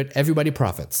 everybody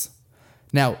profits.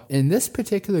 Now, in this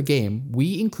particular game,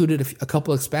 we included a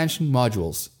couple expansion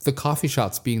modules, the coffee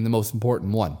shops being the most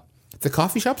important one. The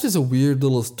coffee shops is a weird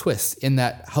little twist in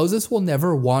that houses will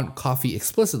never want coffee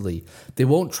explicitly. They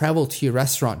won't travel to your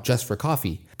restaurant just for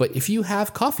coffee. But if you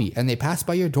have coffee and they pass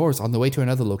by your doors on the way to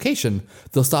another location,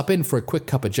 they'll stop in for a quick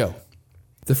cup of joe.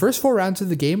 The first 4 rounds of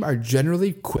the game are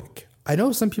generally quick. I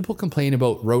know some people complain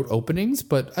about rote openings,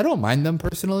 but I don't mind them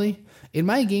personally. In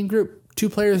my game group, 2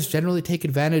 players generally take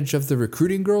advantage of the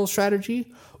recruiting girl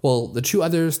strategy, while the 2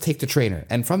 others take the trainer,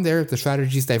 and from there, the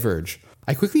strategies diverge.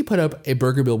 I quickly put up a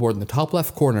burger billboard in the top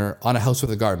left corner on a house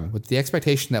with a garden, with the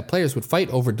expectation that players would fight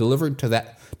over delivering to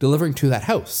that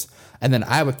house, and then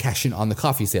I would cash in on the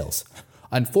coffee sales.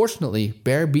 Unfortunately,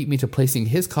 Bear beat me to placing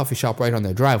his coffee shop right on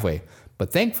their driveway,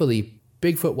 but thankfully,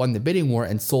 Bigfoot won the bidding war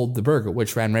and sold the burger,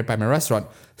 which ran right by my restaurant,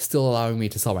 still allowing me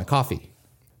to sell my coffee.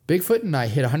 Bigfoot and I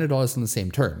hit $100 on the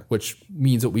same turn, which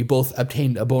means that we both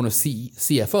obtained a bonus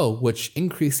CFO, which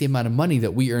increased the amount of money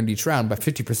that we earned each round by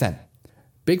 50%.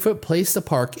 Bigfoot placed the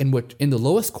park in the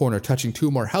lowest corner, touching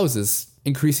 2 more houses,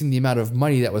 increasing the amount of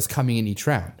money that was coming in each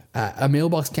round. A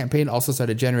mailbox campaign also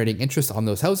started generating interest on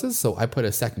those houses, so I put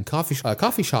a second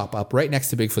coffee shop up right next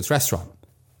to Bigfoot's restaurant.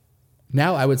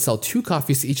 Now I would sell 2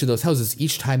 coffees to each of those houses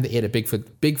each time they ate at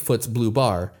Bigfoot's Blue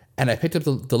Bar, and I picked up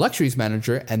the luxuries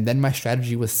manager, and then my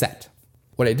strategy was set.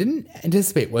 What I didn't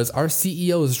anticipate was our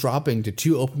CEOs dropping to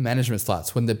 2 open management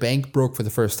slots when the bank broke for the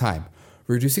first time,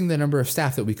 reducing the number of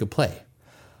staff that we could play.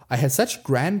 I had such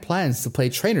grand plans to play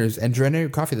trainers and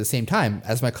generate coffee at the same time,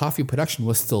 as my coffee production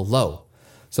was still low.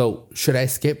 So should I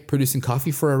skip producing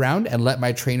coffee for a round and let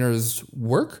my trainers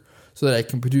work so that I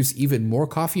can produce even more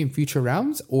coffee in future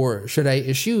rounds? Or should I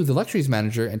issue the Luxuries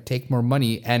Manager and take more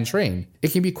money and train?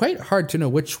 It can be quite hard to know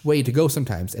which way to go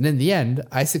sometimes, and in the end,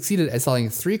 I succeeded at selling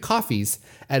 3 coffees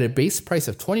at a base price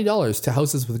of $20 to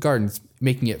Houses with Gardens,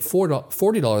 making it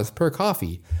 $40 per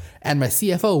coffee, and my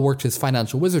CFO worked his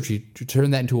financial wizardry to turn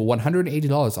that into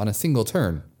 $180 on a single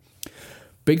turn.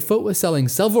 Bigfoot was selling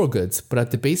several goods, but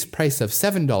at the base price of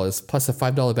 $7 plus a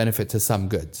 $5 benefit to some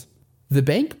goods. The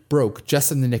bank broke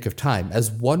just in the nick of time,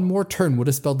 as one more turn would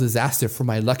have spelled disaster for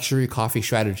my luxury coffee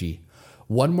strategy.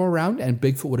 One more round and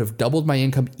Bigfoot would have doubled my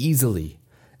income easily.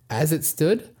 As it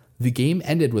stood, the game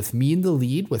ended with me in the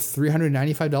lead with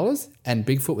 $395 and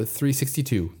Bigfoot with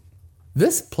 $362.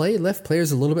 This play left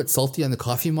players a little bit salty on the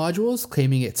coffee modules,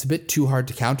 claiming it's a bit too hard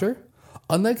to counter.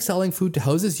 Unlike selling food to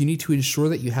houses, you need to ensure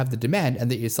that you have the demand and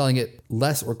that you're selling it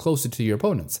less or closer to your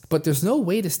opponents. But there's no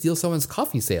way to steal someone's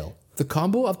coffee sale. The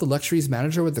combo of the Luxuries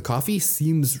Manager with the coffee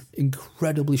seems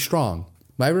incredibly strong.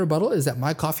 My rebuttal is that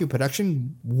my coffee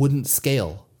production wouldn't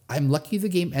scale. I'm lucky the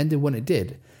game ended when it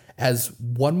did, as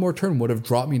one more turn would have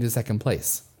dropped me to second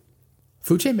place.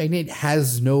 Food Chain Magnate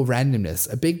has no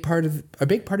randomness. A big part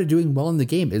of doing well in the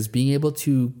game is being able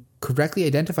to correctly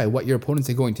identify what your opponents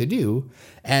are going to do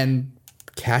and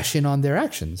cash in on their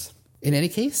actions. In any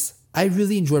case, I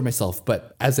really enjoyed myself,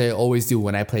 but as I always do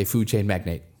when I play Food Chain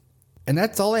Magnate. And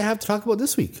that's all I have to talk about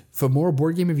this week. For more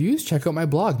board game reviews, check out my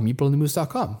blog,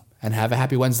 meepleandthemoose.com, and have a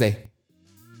happy Wednesday.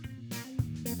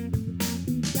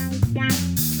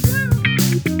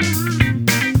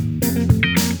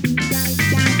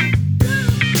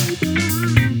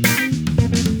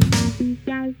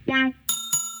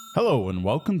 Hello and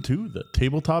welcome to the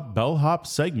Tabletop Bellhop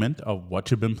segment of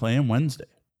What You've Been Playing Wednesday.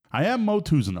 I am Mo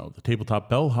Tuzano, the Tabletop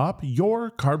Bellhop, your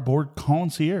cardboard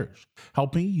concierge,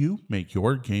 helping you make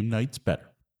your game nights better.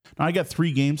 Now, I got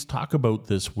 3 games to talk about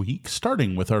this week,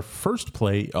 starting with our first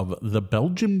play of the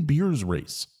Belgian Beers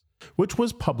Race, which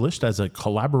was published as a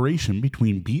collaboration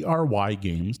between BRY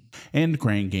Games and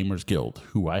Grand Gamers Guild,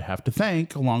 who I have to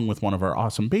thank, along with one of our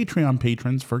awesome Patreon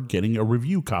patrons, for getting a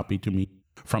review copy to me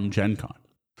from Gen Con.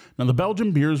 Now, the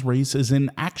Belgian Beers Race is an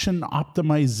action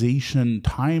optimization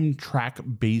time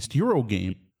track-based Euro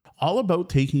game all about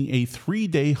taking a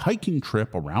 3-day hiking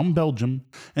trip around Belgium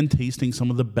and tasting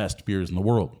some of the best beers in the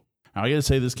world. Now, I gotta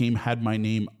say, this game had my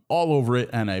name all over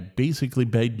it, and I basically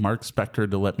begged Mark Spector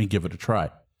to let me give it a try.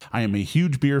 I am a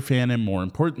huge beer fan, and more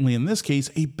importantly, in this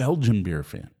case, a Belgian beer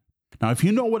fan. Now, if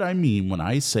you know what I mean when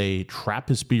I say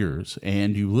Trappist beers,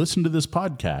 and you listen to this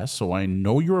podcast, so I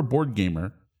know you're a board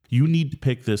gamer, you need to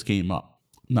pick this game up.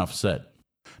 Enough said.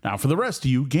 Now, for the rest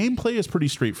of you, gameplay is pretty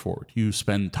straightforward. You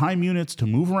spend time units to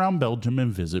move around Belgium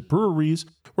and visit breweries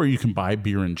where you can buy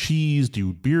beer and cheese,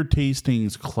 do beer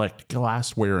tastings, collect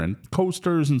glassware and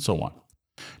coasters, and so on.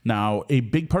 Now, a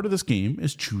big part of this game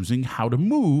is choosing how to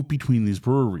move between these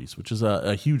breweries, which is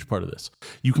a huge part of this.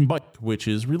 You can bike, which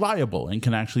is reliable and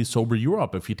can actually sober you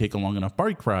up if you take a long enough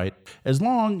bike ride, as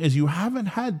long as you haven't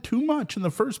had too much in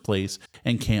the first place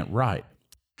and can't ride.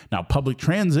 Now, public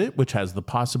transit, which has the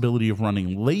possibility of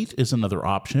running late, is another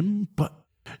option,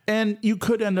 and you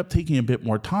could end up taking a bit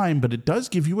more time, but it does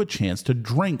give you a chance to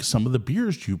drink some of the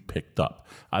beers you picked up.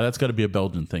 That's got to be a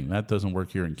Belgian thing. That doesn't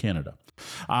work here in Canada.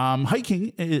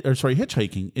 Hitchhiking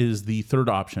is the third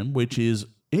option, which is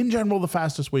in general the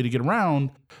fastest way to get around,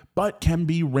 but can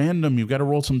be random. You've got to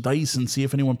roll some dice and see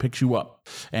if anyone picks you up.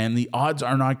 And the odds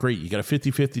are not great. You got a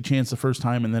 50-50 chance the first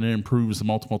time, and then it improves the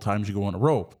multiple times you go on a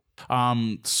row.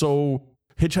 So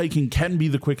hitchhiking can be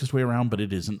the quickest way around, but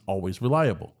it isn't always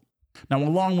reliable. Now,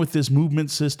 along with this movement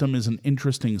system is an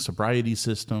interesting sobriety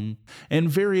system and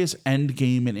various end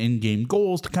game and in game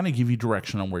goals to kind of give you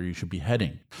direction on where you should be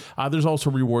heading. There's also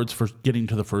rewards for getting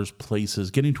to the first places,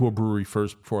 getting to a brewery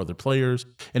first before other players,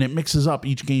 and it mixes up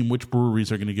each game which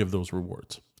breweries are going to give those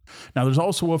rewards. Now, there's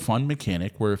also a fun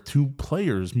mechanic where if 2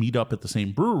 players meet up at the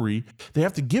same brewery, they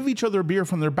have to give each other a beer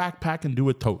from their backpack and do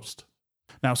a toast.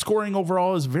 Now, scoring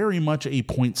overall is very much a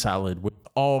point salad with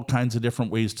all kinds of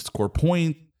different ways to score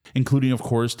points, including, of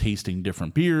course, tasting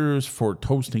different beers, for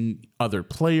toasting other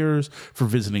players, for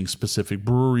visiting specific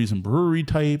breweries and brewery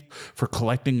type, for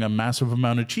collecting a massive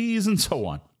amount of cheese, and so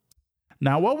on.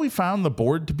 Now, while we found the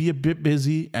board to be a bit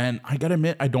busy, and I gotta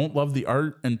admit, I don't love the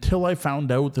art until I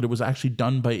found out that it was actually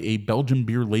done by a Belgian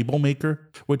beer label maker,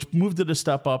 which moved it a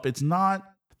step up. It's not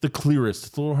the clearest.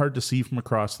 It's a little hard to see from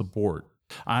across the board.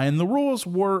 And the rules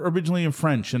were originally in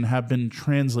French and have been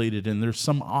translated, and there's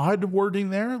some odd wording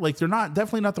there. Like, they're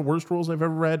definitely not the worst rules I've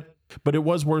ever read, but it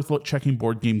was worth checking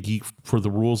Board Game Geek for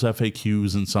the rules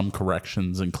FAQs and some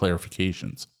corrections and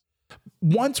clarifications.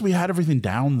 Once we had everything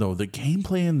down, though, the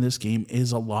gameplay in this game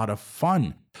is a lot of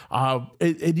fun.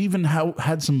 It even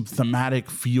had some thematic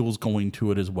feels going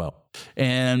to it as well.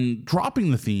 And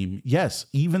dropping the theme, yes,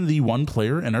 even the one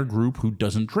player in our group who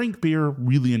doesn't drink beer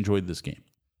really enjoyed this game.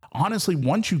 Honestly,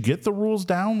 once you get the rules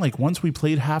down, like once we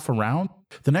played half a round,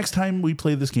 the next time we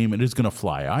play this game, it is going to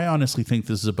fly. I honestly think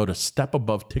this is about a step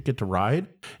above Ticket to Ride.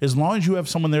 As long as you have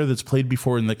someone there that's played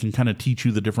before and that can kind of teach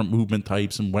you the different movement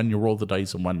types and when you roll the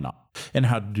dice and when not, and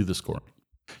how to do the scoring.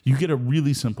 You get a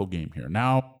really simple game here.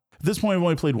 Now, at this point, I've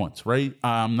only played once, right?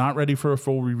 I'm not ready for a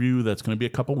full review. That's going to be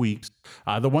a couple weeks.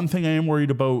 The one thing I am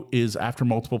worried about is after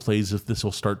multiple plays, if this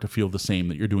will start to feel the same,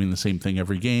 that you're doing the same thing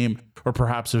every game, or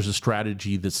perhaps there's a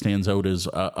strategy that stands out as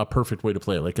a perfect way to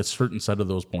play, like a certain set of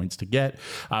those points to get.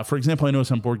 For example, I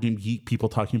noticed on Board Game Geek, people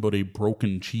talking about a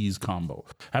broken cheese combo.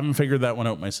 Haven't figured that one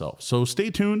out myself. So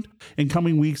stay tuned in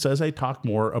coming weeks as I talk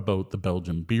more about the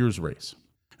Belgian beers race.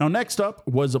 Now, next up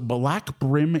was Black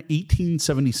Brim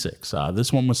 1876.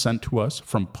 This one was sent to us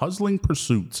from Puzzling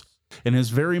Pursuits and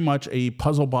is very much a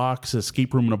puzzle box,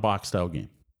 escape room in a box style game.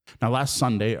 Now, last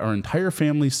Sunday, our entire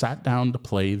family sat down to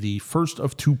play the first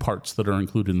of 2 parts that are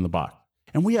included in the box,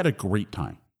 and we had a great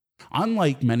time.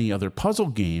 Unlike many other puzzle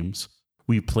games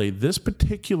we played, this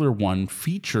particular one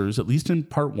features, at least in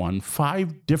part 1,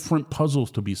 5 different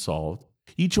puzzles to be solved,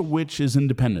 each of which is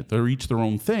independent. They're each their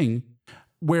own thing,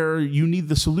 where you need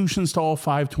the solutions to all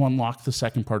 5 to unlock the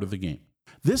second part of the game.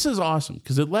 This is awesome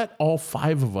because it let all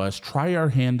 5 of us try our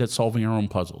hand at solving our own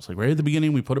puzzles. Like right at the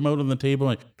beginning, we put them out on the table.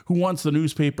 Like, who wants the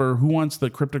newspaper? Who wants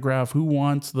the cryptograph? Who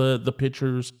wants the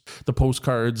pictures, the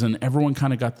postcards? And everyone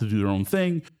kind of got to do their own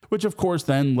thing, which of course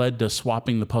then led to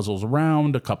swapping the puzzles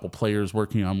around, a couple players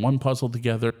working on one puzzle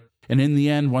together. And in the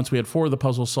end, once we had 4 of the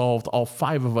puzzles solved, all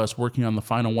 5 of us working on the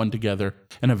final one together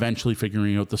and eventually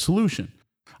figuring out the solution.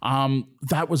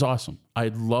 That was awesome. I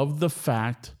love the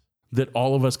fact that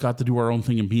all of us got to do our own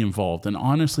thing and be involved. And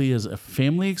honestly, as a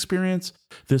family experience,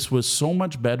 this was so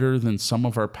much better than some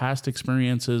of our past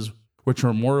experiences, which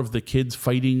are more of the kids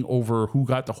fighting over who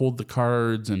got to hold the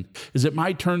cards and is it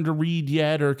my turn to read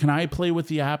yet? Or can I play with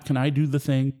the app? Can I do the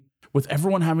thing? With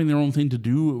everyone having their own thing to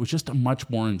do, it was just a much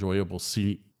more enjoyable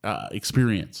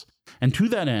experience. And to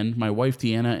that end, my wife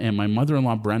Deanna and my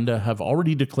mother-in-law Brenda have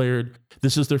already declared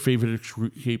this is their favorite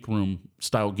escape room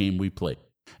style game we play.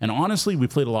 And honestly, we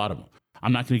played a lot of them.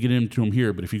 I'm not going to get into them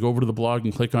here, but if you go over to the blog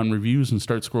and click on reviews and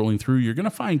start scrolling through, you're going to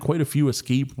find quite a few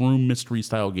escape room mystery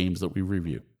style games that we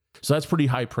review. So that's pretty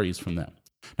high praise from them.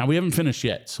 Now, we haven't finished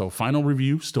yet, so final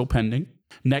review still pending.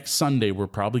 Next Sunday, we're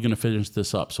probably going to finish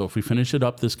this up. So if we finish it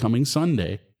up this coming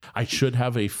Sunday, I should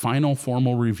have a final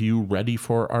formal review ready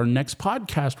for our next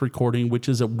podcast recording, which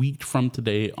is a week from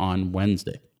today on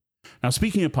Wednesday. Now,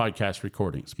 speaking of podcast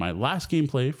recordings, my last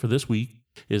gameplay for this week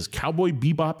is Cowboy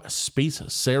Bebop Space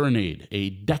Serenade, a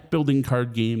deck-building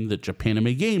card game that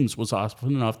Japanime Games was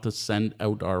awesome enough to send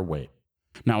out our way.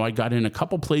 Now, I got in a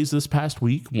couple plays this past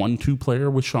week, 1 2-player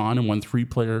with Sean and 1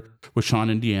 3-player with Sean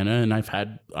and Deanna, and I've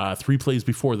had 3 plays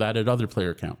before that at other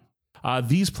player count.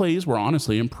 These plays were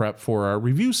honestly in prep for our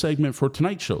review segment for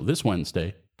tonight's show this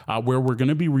Wednesday, where we're going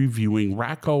to be reviewing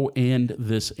Racco and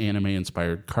this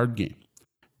anime-inspired card game.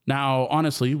 Now,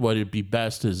 honestly, what it'd be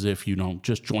best is if you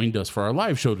just joined us for our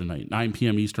live show tonight, 9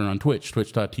 p.m. Eastern on Twitch,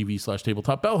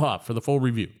 twitch.tv/tabletopbellhop for the full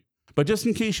review. But just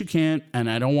in case you can't, and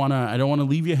I don't want to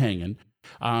leave you hanging,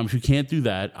 if you can't do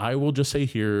that, I will just say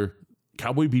here,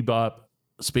 Cowboy Bebop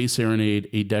Space Serenade,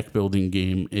 a deck building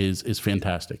game, is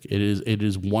fantastic. It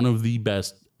is one of the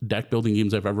best deck building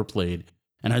games I've ever played.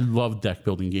 And I love deck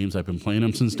building games. I've been playing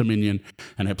them since Dominion,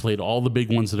 and I played all the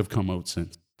big ones that have come out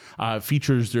since.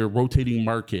 Features their rotating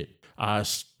market,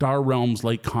 Star Realms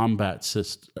like combo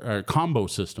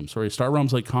system. Star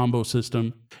Realms like combo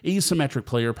system, asymmetric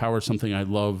player power, something I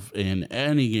love in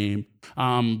any game.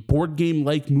 Board game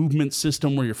like movement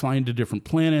system where you're flying to different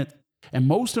planets. And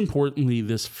most importantly,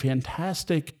 this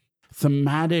fantastic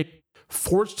thematic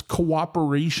forced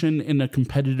cooperation in a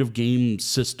competitive game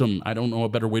system. I don't know a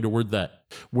better way to word that,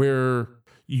 where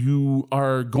you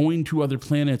are going to other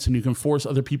planets and you can force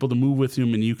other people to move with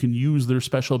them and you can use their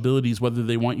special abilities, whether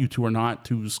they want you to or not,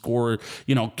 to score,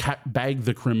 bag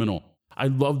the criminal. I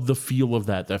loved the feel of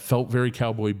that. That felt very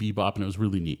Cowboy Bebop, and it was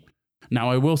really neat. Now,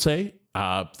 I will say,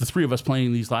 the 3 of us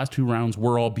playing these last 2 rounds,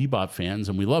 we're all Bebop fans,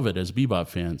 and we love it as Bebop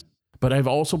fans. But I've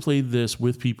also played this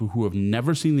with people who have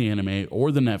never seen the anime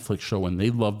or the Netflix show, and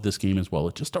they loved this game as well.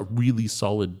 It's just a really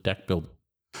solid deck builder.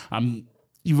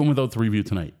 Even without the review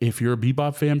tonight. If you're a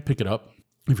Bebop fan, pick it up.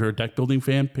 If you're a deck building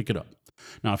fan, pick it up.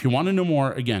 Now, if you want to know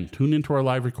more, again, tune into our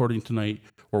live recording tonight,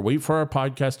 or wait for our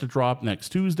podcast to drop next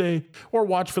Tuesday, or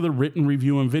watch for the written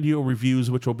review and video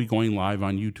reviews, which will be going live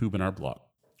on YouTube and our blog.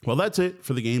 Well, that's it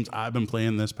for the games I've been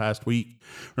playing this past week.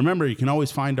 Remember, you can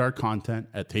always find our content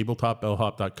at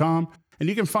tabletopbellhop.com, and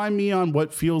you can find me on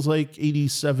what feels like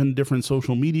 87 different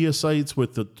social media sites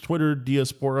with the Twitter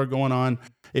diaspora going on.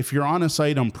 If you're on a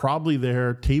site, I'm probably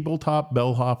there, Tabletop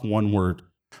Bellhop, one word,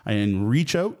 and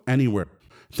reach out anywhere.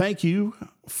 Thank you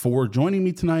for joining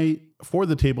me tonight for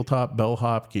the Tabletop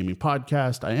Bellhop Gaming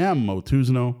Podcast. I am Mo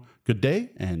Tuzano. Good day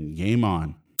and game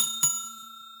on.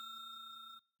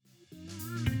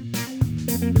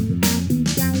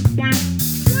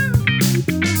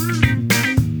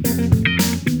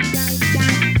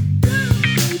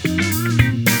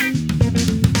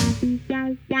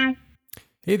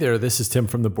 Hey there, this is Tim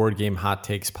from the Board Game Hot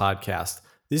Takes podcast.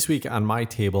 This week on my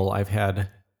table, I've had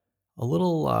a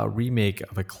little remake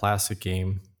of a classic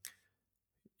game.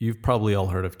 You've probably all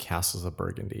heard of Castles of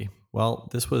Burgundy. Well,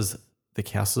 this was the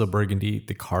Castles of Burgundy,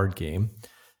 the card game.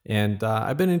 And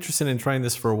I've been interested in trying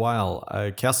this for a while.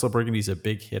 Castles of Burgundy is a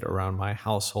big hit around my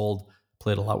household.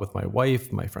 Played a lot with my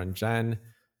wife, my friend Jen.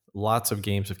 Lots of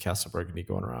games of Castles of Burgundy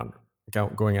going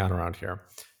on around here.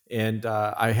 And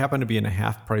I happened to be in a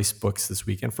half-price books this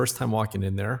weekend. First time walking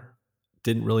in there.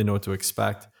 Didn't really know what to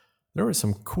expect. There were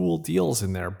some cool deals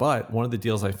in there, but one of the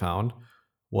deals I found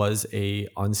was a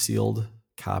unsealed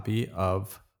copy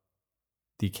of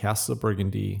the Castles of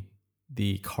Burgundy,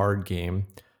 the card game,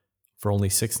 for only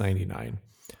 $6.99.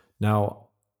 Now,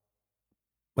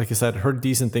 like I said, heard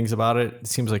decent things about it. It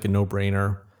seems like a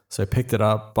no-brainer. So I picked it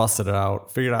up, busted it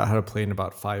out, figured out how to play in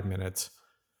about 5 minutes.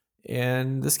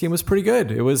 And this game was pretty good.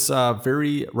 It was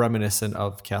very reminiscent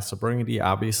of Castles of Burgundy,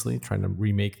 obviously, trying to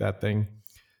remake that thing.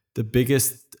 The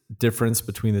biggest difference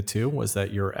between the two was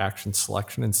that your action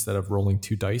selection, instead of rolling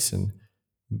 2 dice and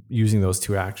using those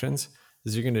 2 actions,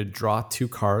 is you're going to draw 2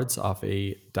 cards off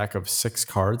a deck of 6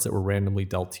 cards that were randomly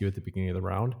dealt to you at the beginning of the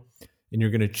round. And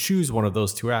you're going to choose one of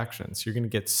those 2 actions. You're going to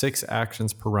get 6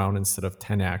 actions per round instead of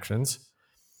 10 actions.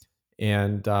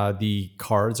 And the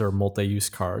cards are multi-use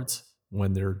cards.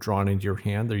 When they're drawn into your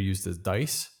hand, they're used as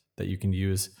dice that you can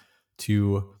use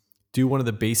to do one of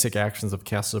the basic actions of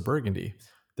Castles of Burgundy.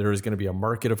 There is going to be a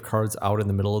market of cards out in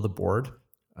the middle of the board.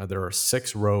 There are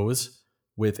 6 rows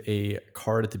with a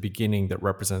card at the beginning that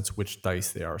represents which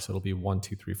dice they are. So it'll be 1,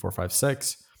 2, 3, 4, 5,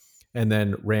 6. And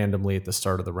then randomly at the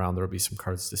start of the round, there will be some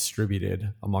cards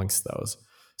distributed amongst those.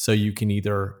 So you can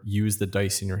either use the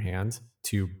dice in your hand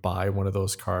to buy one of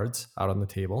those cards out on the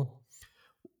table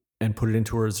and put it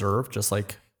into a reserve, just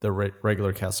like the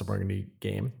regular Castles of Burgundy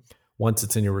game. Once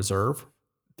it's in your reserve,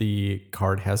 the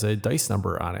card has a dice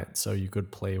number on it. So you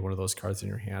could play one of those cards in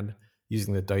your hand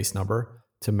using the dice number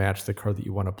to match the card that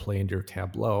you want to play into your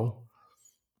tableau.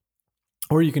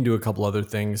 Or you can do a couple other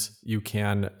things. You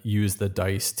can use the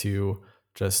dice to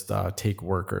just take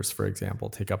workers, for example,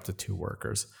 take up to 2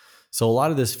 workers. So a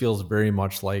lot of this feels very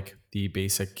much like the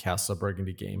basic Castles of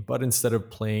Burgundy game, but instead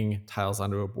of playing tiles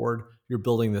onto a board, you're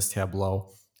building this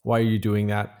tableau. Why are you doing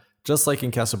that? Just like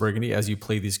in Castles of Burgundy, as you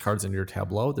play these cards into your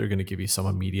tableau, they're going to give you some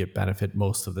immediate benefit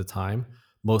most of the time.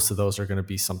 Most of those are going to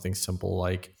be something simple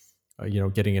like,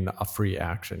 getting a free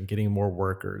action, getting more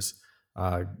workers,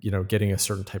 getting a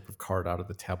certain type of card out of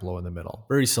the tableau in the middle.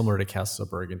 Very similar to Castles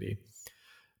of Burgundy.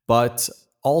 But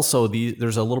also,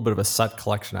 there's a little bit of a set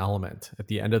collection element. At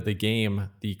the end of the game,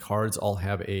 the cards all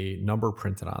have a number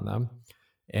printed on them.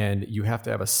 And you have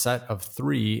to have a set of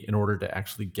 3 in order to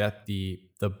actually get the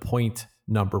point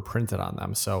number printed on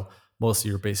them. So most of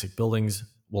your basic buildings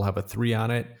will have a 3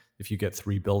 on it. If you get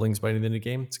 3 buildings by the end of the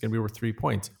game, it's going to be worth 3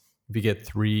 points. If you get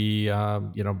 3,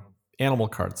 animal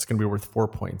cards, it's going to be worth 4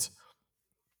 points,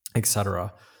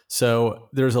 etc. So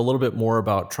there's a little bit more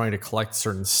about trying to collect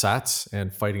certain sets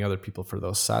and fighting other people for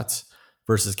those sets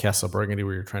versus Castles of Burgundy,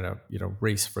 where you're trying to,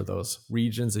 race for those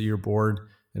regions of your board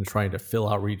and trying to fill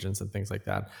out regions and things like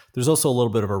that. There's also a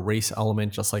little bit of a race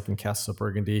element, just like in Castles of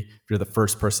Burgundy. If you're the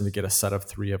first person to get a set of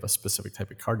 3 of a specific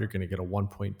type of card, you're going to get a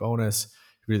 1-point bonus.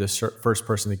 If you're the first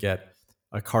person to get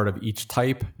a card of each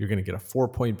type, you're going to get a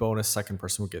 4-point bonus. Second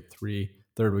person would get 3,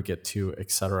 third would get 2,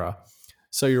 etc.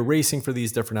 So you're racing for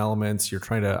these different elements. You're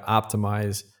trying to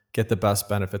optimize, get the best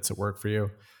benefits that work for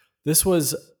you. This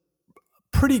was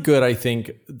pretty good, I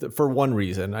think, for one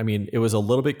reason. I mean, it was a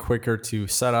little bit quicker to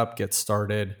set up, get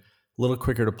started, a little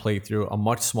quicker to play through, a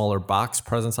much smaller box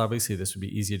presence. Obviously, this would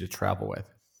be easy to travel with.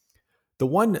 The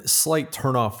one slight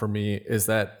turnoff for me is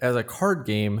that as a card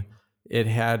game, it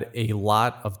had a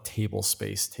lot of table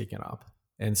space taken up.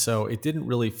 And so it didn't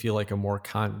really feel like a more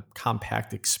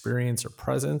compact experience or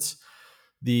presence.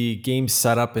 The game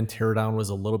setup and teardown was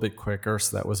a little bit quicker,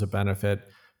 so that was a benefit.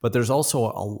 But there's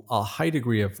also a high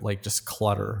degree of like just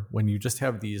clutter when you just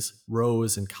have these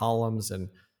rows and columns and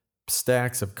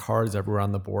stacks of cards everywhere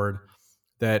on the board.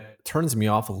 That turns me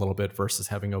off a little bit versus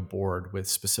having a board with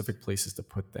specific places to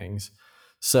put things.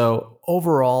 So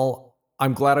overall,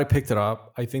 I'm glad I picked it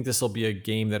up. I think this will be a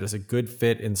game that is a good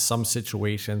fit in some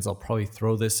situations. I'll probably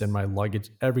throw this in my luggage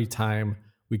every time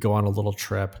we go on a little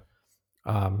trip.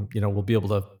 We'll be able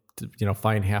to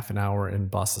find half an hour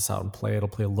and bust this out and play. It'll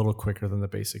play a little quicker than the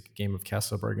basic game of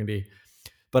Castle of Burgundy.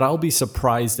 But I'll be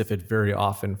surprised if it very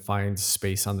often finds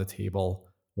space on the table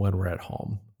when we're at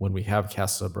home, when we have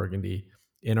Castle of Burgundy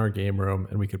in our game room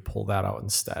and we could pull that out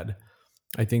instead.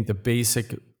 I think the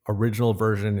basic original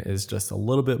version is just a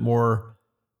little bit more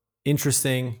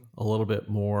interesting, a little bit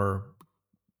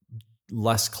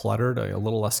less cluttered,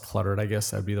 I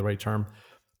guess that'd be the right term.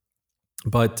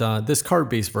 But this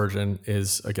card-based version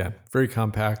is, again, very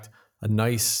compact, a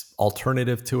nice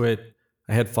alternative to it.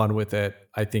 I had fun with it.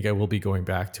 I think I will be going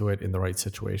back to it in the right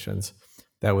situations.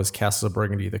 That was Castle of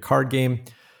Burgundy, the card game.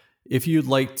 If you'd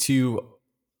like to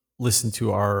listen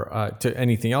to to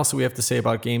anything else that we have to say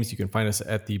about games, you can find us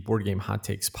at the Board Game Hot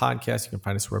Takes podcast. You can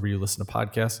find us wherever you listen to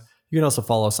podcasts. You can also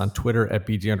follow us on Twitter at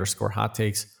BG_Hot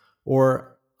Takes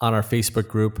or on our Facebook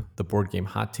group, the Board Game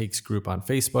Hot Takes group on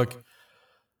Facebook.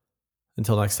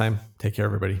 Until next time, take care,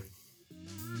 everybody.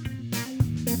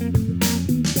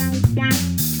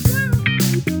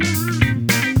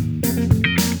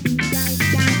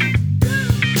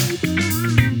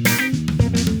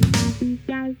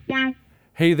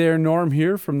 Hey there, Norm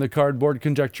here from the Cardboard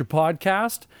Conjecture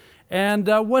podcast. And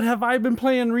what have I been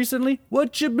playing recently?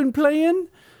 What you been playing?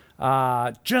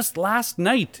 Just last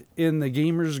night in the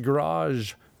Gamer's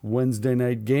Garage Wednesday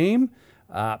night game,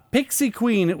 Pixie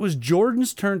Queen. It was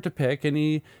Jordan's turn to pick, and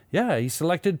he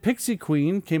selected Pixie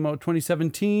Queen. Came out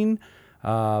 2017,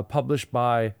 published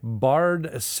by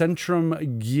Bard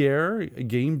Centrum Gear, a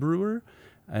game brewer,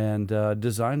 and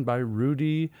designed by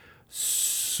Rudy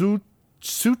Suitgens.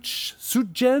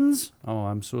 Oh,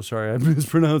 I'm so sorry, I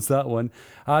mispronounced that one.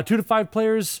 2 to 5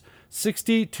 players,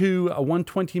 60 to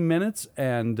 120 minutes,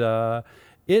 and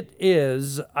it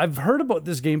is. I've heard about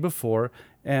this game before.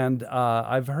 And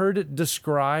I've heard it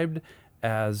described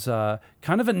as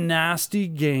kind of a nasty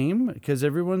game because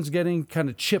everyone's getting kind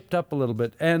of chipped up a little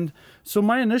bit. And so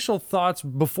my initial thoughts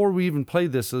before we even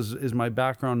played this is my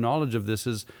background knowledge of this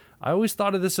is I always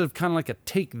thought of this as kind of like a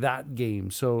take that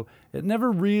game. So it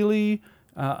never really,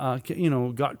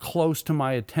 got close to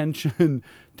my attention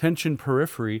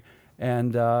periphery.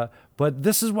 And but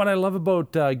this is what I love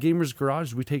about Gamer's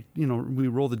Garage. We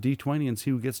roll the D20 and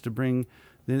see who gets to bring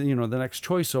the next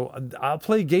choice. So I'll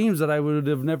play games that I would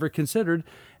have never considered.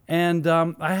 And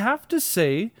I have to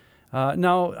say,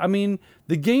 the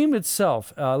game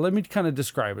itself, let me kind of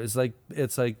describe it.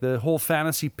 It's like the whole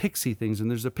fantasy pixie things,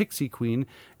 and there's a pixie queen,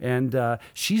 and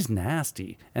she's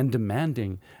nasty and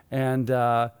demanding. And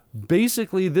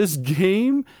basically this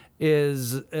game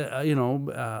is,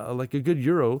 like a good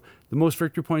Euro. The most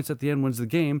victory points at the end wins the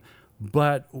game.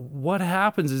 But what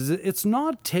happens is it's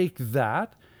not take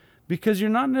that, because you're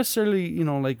not necessarily,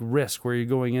 like Risk, where you're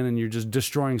going in and you're just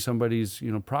destroying somebody's,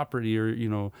 property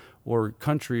or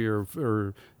country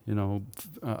or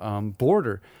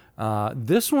border.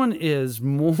 This one is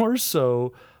more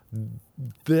so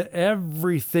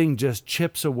everything just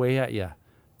chips away at you.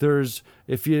 There's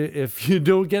if you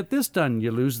don't get this done,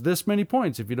 you lose this many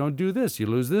points. If you don't do this, you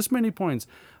lose this many points.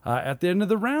 At the end of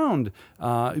the round,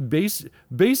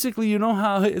 basically, you know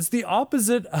how it's the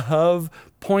opposite of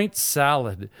point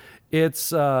salad.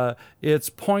 It's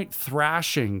point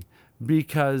thrashing,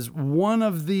 because one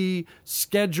of the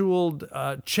scheduled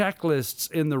checklists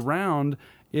in the round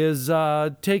is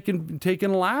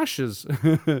taking lashes.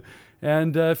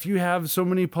 And if you have so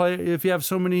many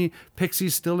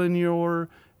pixies still in your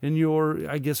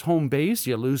I guess home base,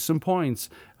 you lose some points.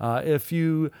 If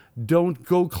you don't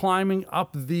go climbing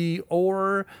up the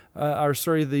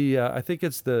I think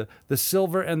it's the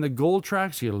silver and the gold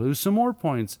tracks, you lose some more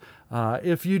points.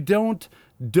 If you don't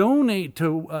donate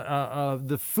to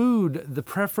the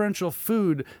preferential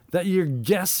food that you're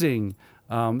guessing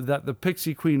that the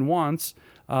Pixie Queen wants,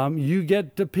 you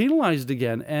get penalized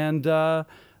again. And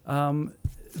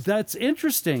that's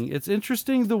interesting. It's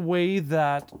interesting the way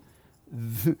that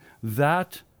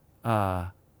that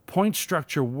point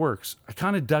structure works. I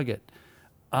kind of dug it.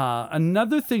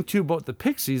 Another thing too about the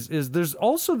Pixies is there's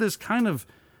also this kind of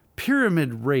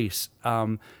pyramid race,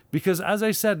 because as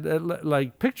I said,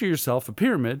 like picture yourself a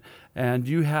pyramid, and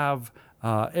you have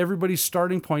everybody's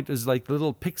starting point is like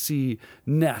little pixie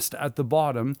nest at the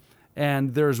bottom,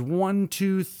 and there's 1,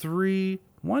 2, 3,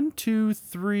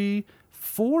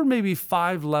 4, maybe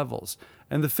 5 levels.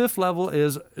 And the 5th level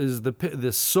is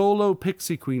the solo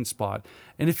Pixie Queen spot.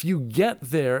 And if you get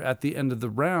there at the end of the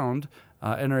round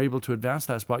and are able to advance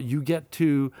that spot, you get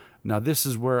to, now this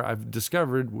is where I've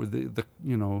discovered with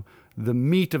the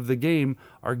meat of the game,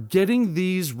 are getting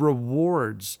these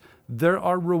rewards. There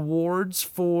are rewards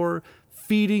for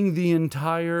feeding the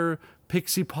entire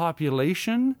pixie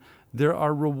population. There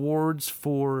are rewards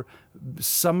for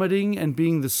summiting and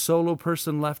being the solo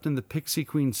person left in the Pixie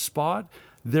Queen spot.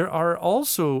 There are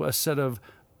also a set of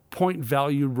point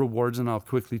value rewards, and I'll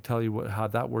quickly tell you how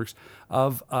that works,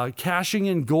 of cashing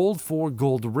in gold for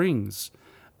gold rings.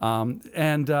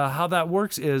 And how that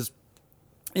works is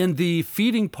in the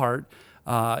feeding part,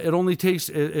 it only takes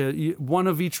one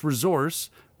of each resource.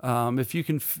 If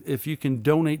you can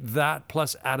donate that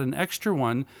plus add an extra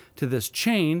one to this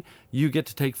chain, you get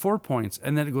to take 4 points,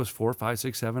 and then it goes 4, 5,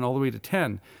 6, 7, all the way to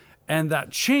 10. And that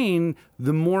chain,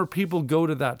 the more people go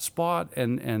to that spot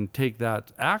and take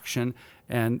that action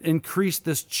and increase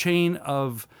this chain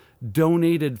of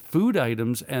donated food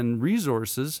items and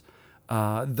resources,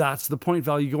 that's the point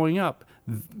value going up.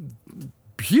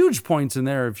 Huge points in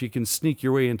there if you can sneak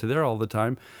your way into there all the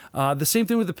time. The same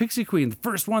thing with the Pixie Queen. The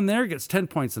first one there gets 10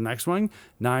 points. The next one,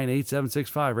 9, 8, 7, 6,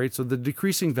 5, right? So the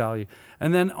decreasing value.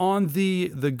 And then on the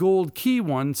gold key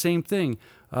one, same thing.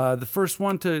 The first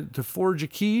one to forge a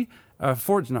key,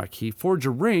 forge a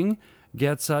ring,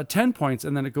 gets 10 points,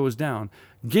 and then it goes down.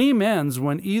 Game ends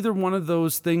when either one of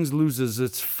those things loses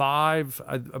its 5,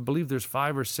 I believe there's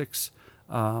 5 or 6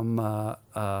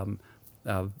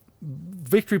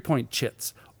 victory point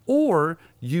chits, or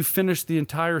you finish the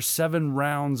entire 7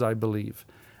 rounds, I believe.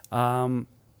 The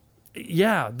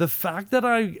fact that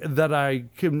I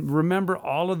can remember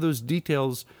all of those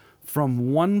details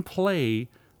from one play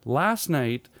last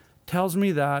night tells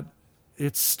me that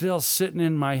it's still sitting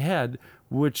in my head,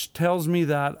 which tells me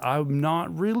that I'm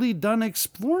not really done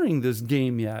exploring this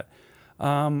game yet.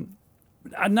 Now,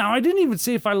 I didn't even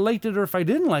say if I liked it or if I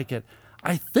didn't like it.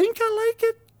 I think I like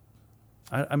it.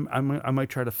 I might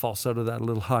try to falsetto that a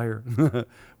little higher.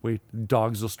 Wait,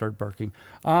 dogs will start barking.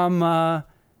 I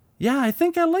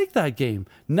think I like that game.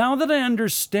 Now that I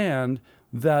understand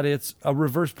that it's a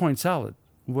reverse point salad,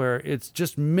 where it's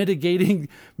just mitigating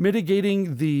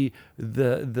the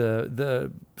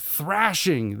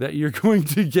thrashing that you're going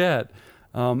to get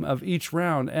of each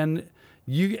round, and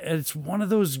it's one of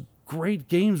those great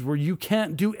games where you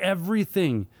can't do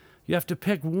everything. You have to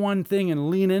pick one thing and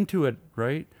lean into it,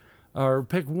 right? Or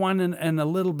pick one and a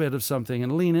little bit of something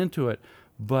and lean into it.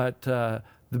 But the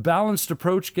balanced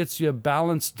approach gets you a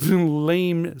balanced,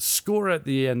 lame score at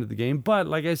the end of the game. But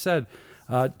like I said,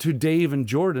 to Dave and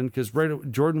Jordan, because I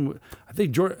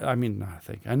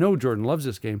know Jordan loves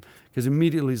this game, because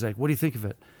immediately he's like, what do you think of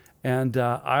it? And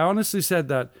I honestly said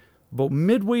that about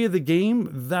midway of the game,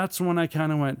 that's when I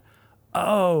kind of went,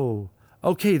 oh,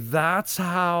 okay, that's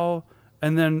how,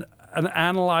 and then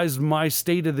analyzed my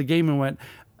state of the game and went,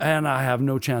 and I have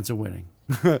no chance of winning.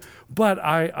 But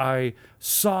I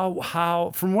saw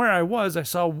how, from where I was, I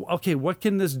saw, okay, what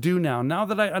can this do now? Now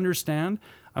that I understand,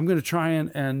 I'm going to try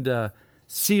and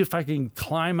see if I can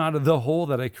climb out of the hole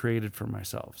that I created for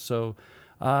myself. So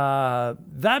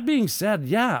that being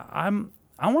said, I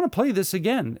want to play this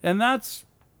again. And that's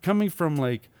coming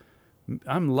from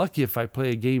I'm lucky if I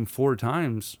play a game 4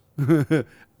 times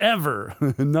ever,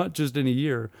 not just in a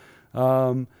year.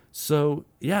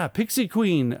 Pixie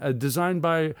Queen, designed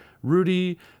by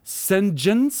Rudy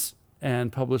Sengens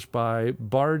and published by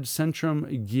Bard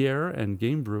Centrum Gear and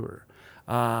Game Brewer.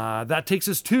 That takes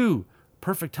us to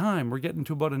perfect time. We're getting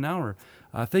to about an hour.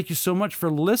 Thank you so much for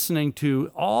listening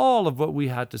to all of what we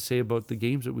had to say about the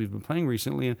games that we've been playing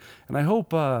recently, and I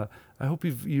hope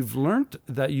you've learned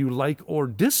that you like or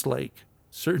dislike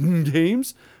certain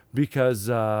games, because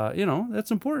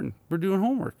that's important. We're doing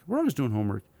homework. We're always doing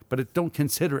homework, but don't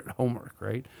consider it homework,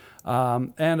 right?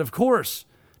 And of course,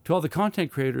 to all the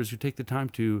content creators who take the time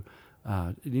to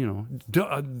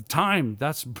time,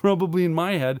 that's probably in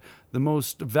my head the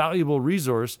most valuable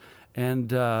resource.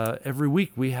 And every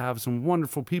week we have some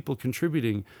wonderful people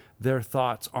contributing their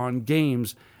thoughts on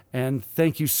games. And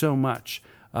thank you so much.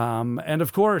 And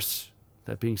of course,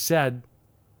 that being said,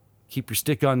 keep your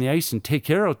stick on the ice and take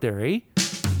care out there, eh?